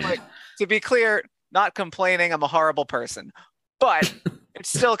is strange. Like, to be clear, not complaining, I'm a horrible person, but it's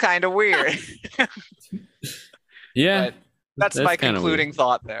still kind of weird. Yeah. That's my concluding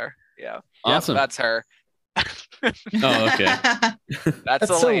thought there. Yeah. Awesome. That's her. Oh, okay. That's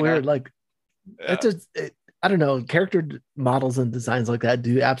so weird. Like, it's just, I don't know. Character models and designs like that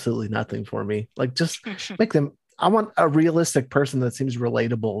do absolutely nothing for me. Like, just make them. I want a realistic person that seems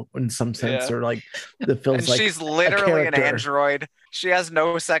relatable in some sense, or like that feels and like she's literally an android. She has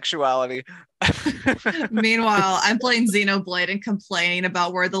no sexuality. Meanwhile, I'm playing Xenoblade and complaining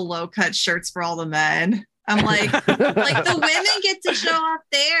about where the low cut shirts for all the men. I'm like the women get to show off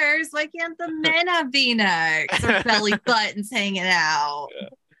theirs. Why can't the men have V-necks or belly buttons hanging out?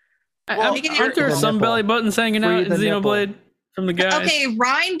 Well, aren't there some belly buttons hanging out in Xenoblade from the guys? Okay,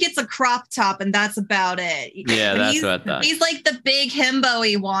 Ryan gets a crop top and that's about it. Yeah, that's what I thought. He's like the big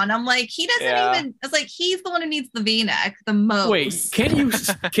himbo-y one. I'm like, he doesn't even. It's like he's the one who needs the V-neck the most. Wait, can't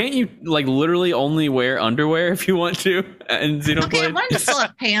you like literally only wear underwear if you want to in Xenoblade? Okay, I wanted to still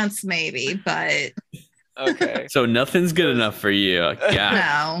have pants maybe, but okay. So nothing's good enough for you.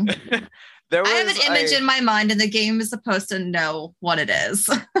 No. I have an image in my mind, and the game is supposed to know what it is.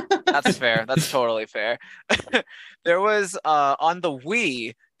 That's fair. That's totally fair. There was on the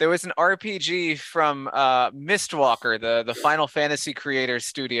Wii, there was an RPG from Mistwalker, the Final Fantasy creator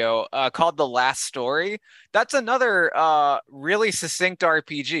studio, called The Last Story. That's another really succinct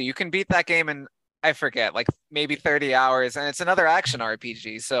RPG. You can beat that game in, I forget, like maybe 30 hours, and it's another action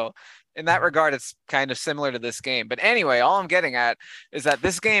RPG. So in that regard, it's kind of similar to this game. But anyway, all I'm getting at is that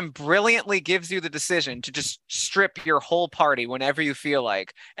this game brilliantly gives you the decision to just strip your whole party whenever you feel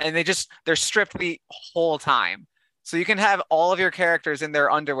like. And they're stripped the whole time. So you can have all of your characters in their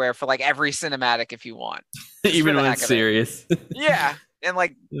underwear for like every cinematic if you want. Even when it's serious. Yeah. And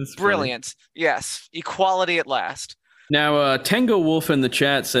like, brilliant. Funny. Yes. Equality at last. Now, Tango Wolf in the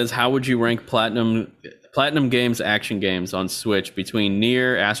chat says, how would you rank Platinum Games action games on Switch between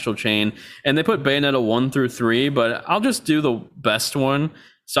Nier, Astral Chain, and they put Bayonetta 1 through 3, but I'll just do the best one.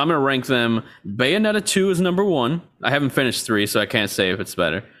 So I'm going to rank them. Bayonetta 2 is number 1. I haven't finished 3, so I can't say if it's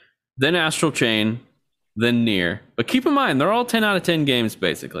better. Then Astral Chain, then Nier. But keep in mind, they're all 10 out of 10 games,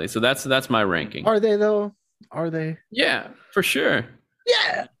 basically. So that's my ranking. Are they, though? Are they? Yeah, for sure.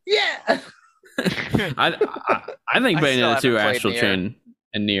 Yeah. I think Bayonetta 2, Astral Chain,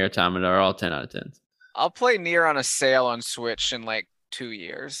 and Nier Automata are all 10 out of 10. I'll play Nier on a sale on Switch in like 2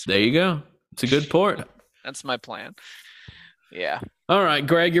 years. There you go. It's a good port. That's my plan. Yeah. All right,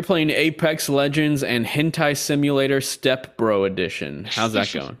 Greg, you're playing Apex Legends and Hentai Simulator Step Bro Edition. How's that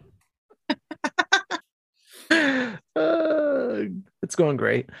going? It's going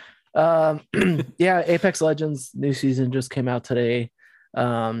great. Yeah, Apex Legends new season just came out today.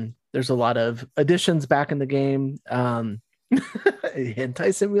 There's a lot of additions back in the game.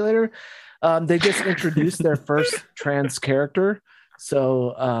 Hentai Simulator. They just introduced their first trans character.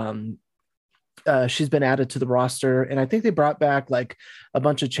 So she's been added to the roster. And I think they brought back like a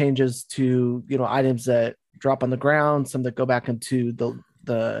bunch of changes to, items that drop on the ground, some that go back into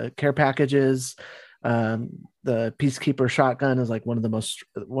the care packages. The Peacekeeper shotgun is like one of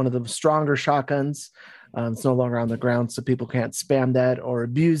the stronger shotguns. It's no longer on the ground, so people can't spam that or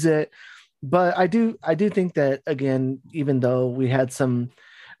abuse it. But I do think that, again, even though we had some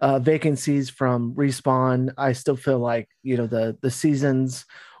vacancies from Respawn, I still feel like the seasons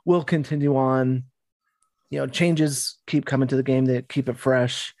will continue on. Changes keep coming to the game that keep it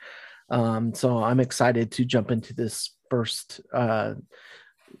fresh. So I'm excited to jump into this first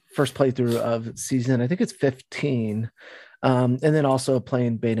playthrough of season. I think it's 15, and then also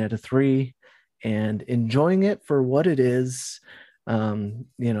playing Bayonetta 3 and enjoying it for what it is.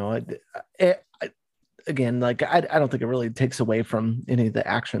 Again, like I don't think it really takes away from any of the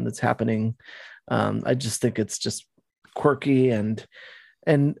action that's happening. I just think it's just quirky and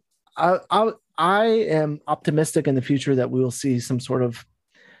I am optimistic in the future that we will see some sort of,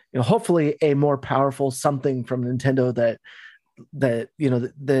 hopefully a more powerful something from Nintendo that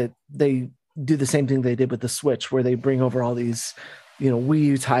they do the same thing they did with the Switch, where they bring over all these, Wii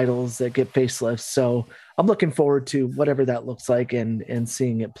U titles that get facelifts. So I'm looking forward to whatever that looks like and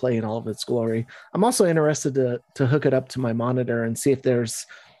seeing it play in all of its glory. I'm also interested to hook it up to my monitor and see if there's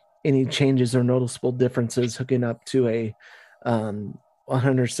any changes or noticeable differences hooking up to a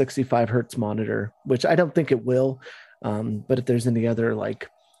 165 hertz monitor, which I don't think it will. But if there's any other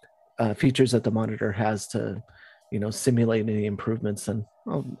features that the monitor has to, simulate any improvements, then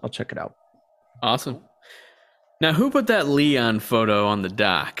I'll check it out. Awesome. Now, who put that Leon photo on the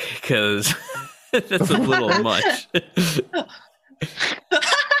dock? Because that's a little much.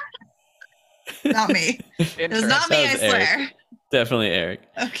 Not me. It was not me, I swear. Eric. Definitely Eric.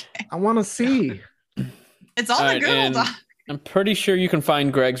 Okay. I want to see. It's on the Google Doc. I'm pretty sure you can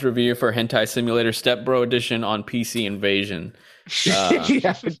find Greg's review for Hentai Simulator Step Bro Edition on PC Invasion.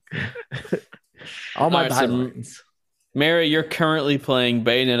 Yeah. All my bylines. Mary, you're currently playing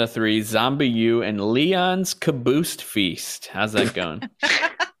Bayonetta 3, Zombie U, and Leon's Caboosed Feast. How's that going?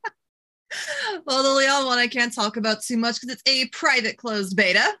 Well, the Leon one I can't talk about too much because it's a private closed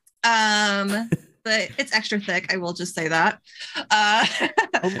beta. But it's extra thick. I will just say that.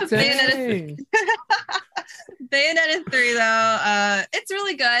 Bayonetta 3, though, it's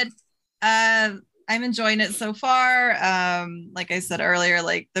really good. I'm enjoying it so far. Like I said earlier,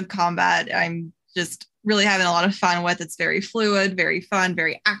 the combat, I'm just really having a lot of fun with. It's very fluid, very fun,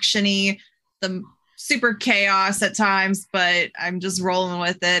 very actiony. The super chaos at times, but I'm just rolling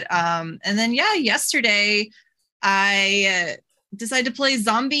with it. And then, yesterday I decided to play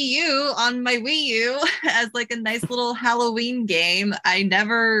Zombie U on my Wii U as a nice little Halloween game. I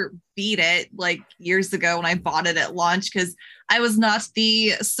never beat it years ago when I bought it at launch because I was not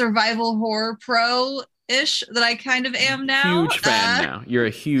the survival horror pro-ish that I kind of am now. Huge fan now. You're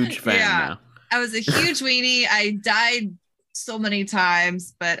a huge fan now. I was a huge weenie. I died so many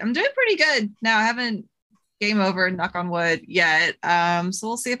times, but I'm doing pretty good now. I haven't game over, knock on wood, yet. So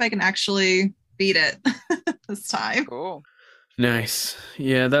we'll see if I can actually beat it this time. Cool. Nice.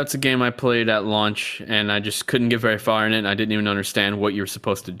 Yeah, that's a game I played at launch, and I just couldn't get very far in it. And I didn't even understand what you were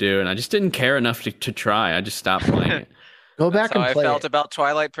supposed to do, and I just didn't care enough to try. I just stopped playing it. Go back and play I felt it. about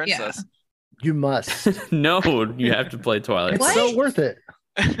Twilight Princess. Yeah. You must. No, you have to play Twilight. It's so worth it.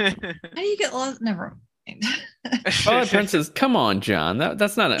 How do you get lost? Never mind. Twilight Princess, come on, John.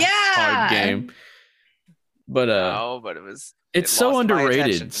 That's not a hard game. But no, but it's so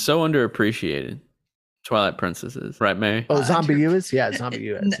underrated, so underappreciated. Twilight Princess is, right, Mary? Oh, Zombie U is? Yeah, Zombie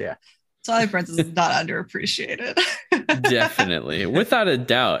U is, yeah. Twilight Princess is not underappreciated. Definitely. Without a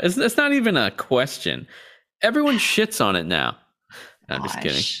doubt. It's not even a question. Everyone shits on it now. I'm just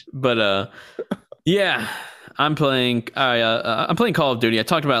kidding. But yeah, I'm playing Call of Duty. I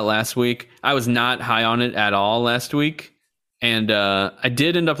talked about it last week. I was not high on it at all last week. And I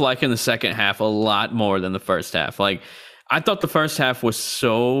did end up liking the second half a lot more than the first half. I thought the first half was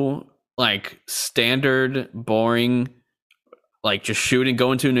so standard, boring, just shooting,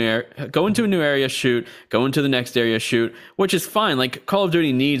 go into a new area, shoot, go into the next area, shoot, which is fine. Call of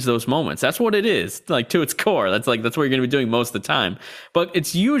Duty needs those moments. That's what it is, to its core. That's what you're going to be doing most of the time. But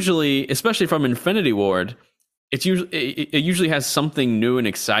it's usually, especially from Infinity Ward, it usually has something new and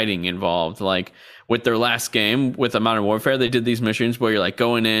exciting involved. With their last game, with Modern Warfare, they did these missions where you're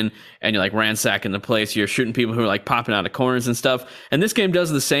going in and you're ransacking the place. You're shooting people who are popping out of corners and stuff. And this game does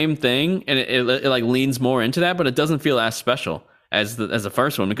the same thing, and it leans more into that, but it doesn't feel as special as the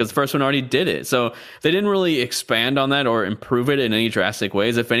first one because the first one already did it. So they didn't really expand on that or improve it in any drastic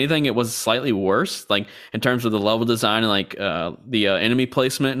ways. If anything, it was slightly worse, in terms of the level design and the enemy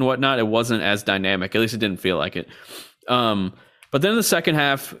placement and whatnot. It wasn't as dynamic. At least it didn't feel like it. But then in the second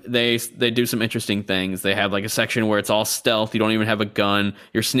half, they do some interesting things. They have a section where it's all stealth. You don't even have a gun.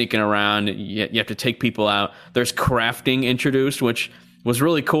 You're sneaking around. You have to take people out. There's crafting introduced, which was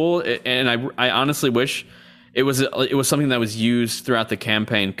really cool. And I honestly wish it was something that was used throughout the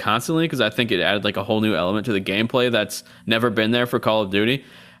campaign constantly, because I think it added a whole new element to the gameplay that's never been there for Call of Duty.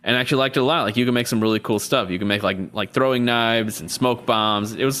 And I actually liked it a lot. You can make some really cool stuff. You can make like throwing knives and smoke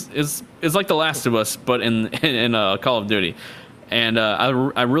bombs. It was like The Last of Us, but in Call of Duty. And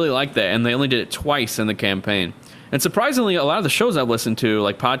I really like that. And they only did it twice in the campaign. And surprisingly, a lot of the shows I've listened to,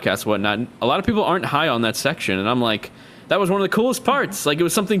 podcasts and whatnot, a lot of people aren't high on that section. And I'm like, that was one of the coolest parts. It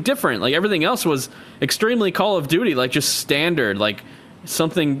was something different. Everything else was extremely Call of Duty, just standard,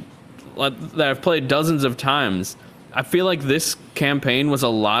 something that I've played dozens of times. I feel like this campaign was a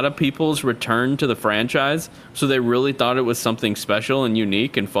lot of people's return to the franchise, so they really thought it was something special and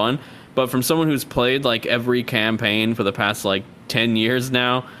unique and fun. But from someone who's played like every campaign for the past like 10 years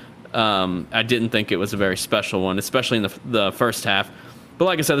now, I didn't think it was a very special one, especially in the first half. But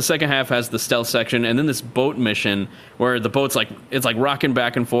like I said, the second half has the stealth section, and then this boat mission where the boat's like, it's like rocking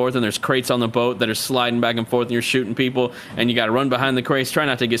back and forth, and there's crates on the boat that are sliding back and forth, and you're shooting people, and you got to run behind the crates, try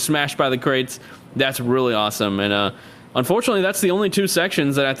not to get smashed by the crates. That's really awesome. And unfortunately, that's the only two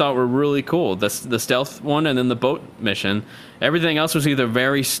sections that I thought were really cool. The stealth one and then the boat mission. Everything else was either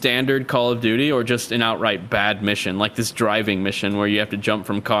very standard Call of Duty or just an outright bad mission, like this driving mission where you have to jump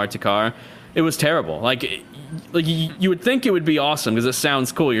from car to car. It was terrible. Like you would think it would be awesome because it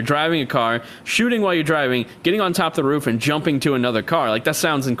sounds cool. You're driving a car, shooting while you're driving, getting on top of the roof and jumping to another car. Like that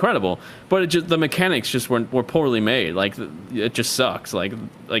sounds incredible. But the mechanics just were poorly made. Like it just sucks. Like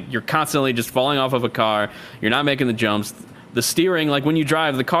you're constantly just falling off of a car. You're not making the jumps. The steering, like when you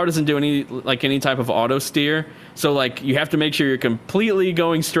drive, the car doesn't do any type of auto steer. So like you have to make sure you're completely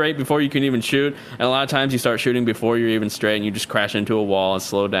going straight before you can even shoot. And a lot of times you start shooting before you're even straight and you just crash into a wall and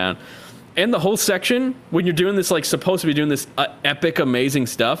slow down. And the whole section, when you're doing this, like supposed to be doing this epic, amazing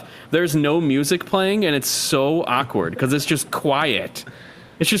stuff, there's no music playing, and it's so awkward because it's just quiet.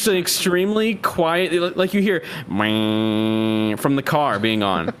 It's just an extremely quiet, like you hear from the car being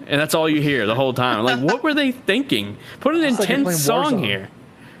on, and that's all you hear the whole time. Like, what were they thinking? Put an intense song here.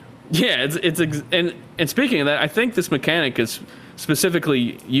 Yeah, and speaking of that, I think this mechanic is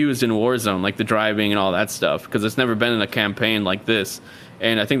specifically used in Warzone, like the driving and all that stuff, because it's never been in a campaign like this.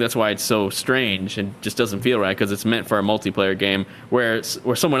 And I think that's why it's so strange and just doesn't feel right, because it's meant for a multiplayer game where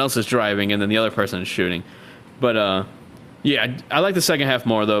someone else is driving and then the other person is shooting. But yeah, I like the second half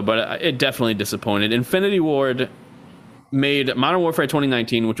more though, but it definitely disappointed. Infinity Ward made Modern Warfare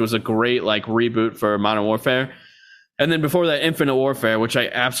 2019, which was a great like reboot for Modern Warfare. And then before that, Infinite Warfare, which I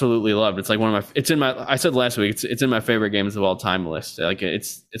absolutely loved. It's like I said last week, it's in my favorite games of all time list. Like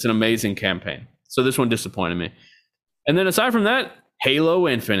it's an amazing campaign. So this one disappointed me. And then aside from that, Halo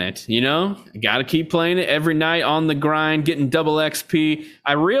Infinite, got to keep playing it every night on the grind, getting double XP.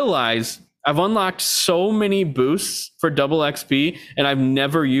 I realize I've unlocked so many boosts for double XP and I've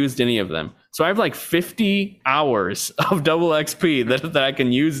never used any of them. So I have like 50 hours of double XP that I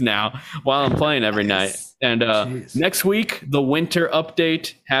can use now while I'm playing every night. And next week, the winter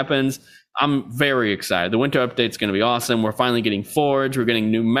update happens. I'm very excited. The winter update's going to be awesome. We're finally getting Forge. We're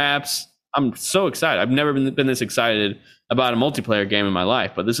getting new maps. I'm so excited. I've never been this excited about a multiplayer game in my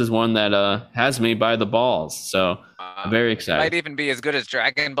life, but this is one that has me by the balls. So I'm very excited. Might even be as good as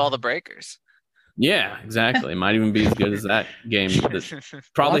Dragon Ball: The Breakers. Yeah, exactly. Might even be as good as that game that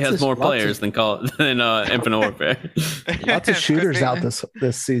probably has more players than Infinite Warfare. Lots of shooters out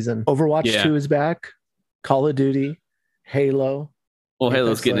this season. Overwatch 2 is back. Call of Duty, Halo. Well,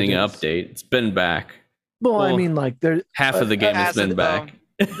 Halo's getting an update. It's been back. Well, I mean, like half of the game has been back.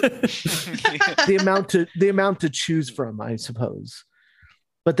 the amount to choose from, I suppose.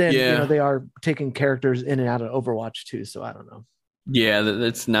 But then they are taking characters in and out of Overwatch too, so I don't know. Yeah,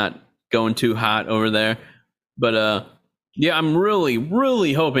 that's not going too hot over there. But yeah, I'm really,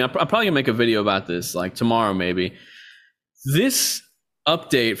 really hoping. I'm probably gonna make a video about this like tomorrow, maybe. This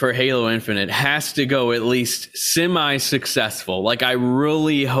update for Halo Infinite has to go at least semi-successful. Like, I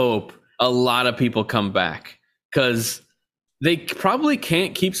really hope a lot of people come back, because they probably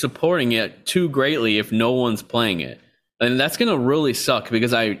can't keep supporting it too greatly if no one's playing it. And that's going to really suck,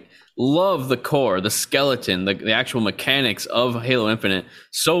 because I love the core, the skeleton, the actual mechanics of Halo Infinite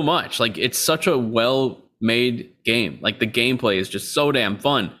so much. Like, it's such a well-made game. Like, the gameplay is just so damn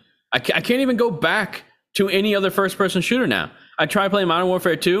fun. I can't even go back to any other first-person shooter now. I tried playing Modern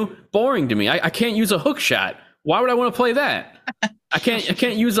Warfare 2, boring to me. I can't use a hook shot. Why would I want to play that? I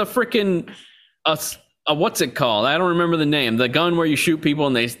can't use a freaking what's it called? I don't remember the name. The gun where you shoot people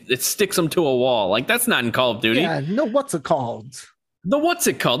and it sticks them to a wall. Like, that's not in Call of Duty. Yeah, no, what's it called? The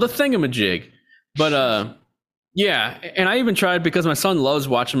thingamajig. But yeah, and I even tried, because my son loves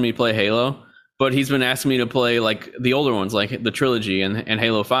watching me play Halo, but he's been asking me to play like the older ones, like the trilogy and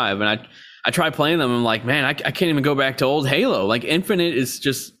Halo 5, and I tried playing them. I'm like, man, I can't even go back to old Halo. Like, Infinite is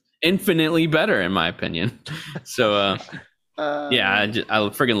just infinitely better in my opinion. So yeah, I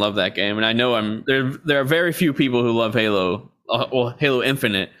freaking love that game, and I know there are very few people who love Halo, Halo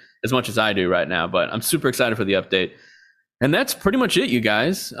Infinite as much as I do right now. But I'm super excited for the update, and that's pretty much it, you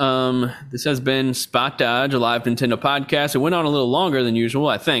guys. This has been Spot Dodge, a live Nintendo podcast. It went on a little longer than usual,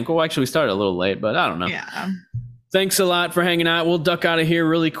 I think. Well, actually, we started a little late, but I don't know. Yeah. Thanks a lot for hanging out. We'll duck out of here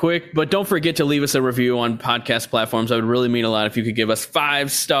really quick, but don't forget to leave us a review on podcast platforms. That would really mean a lot if you could give us 5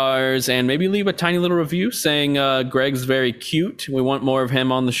 stars and maybe leave a tiny little review saying Greg's very cute. We want more of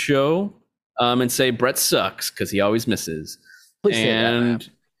him on the show. And say Brett sucks because he always misses. Please say that, man.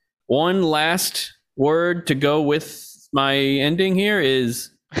 One last word to go with my ending here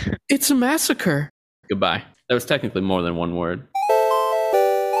is it's a massacre. Goodbye. That was technically more than one word.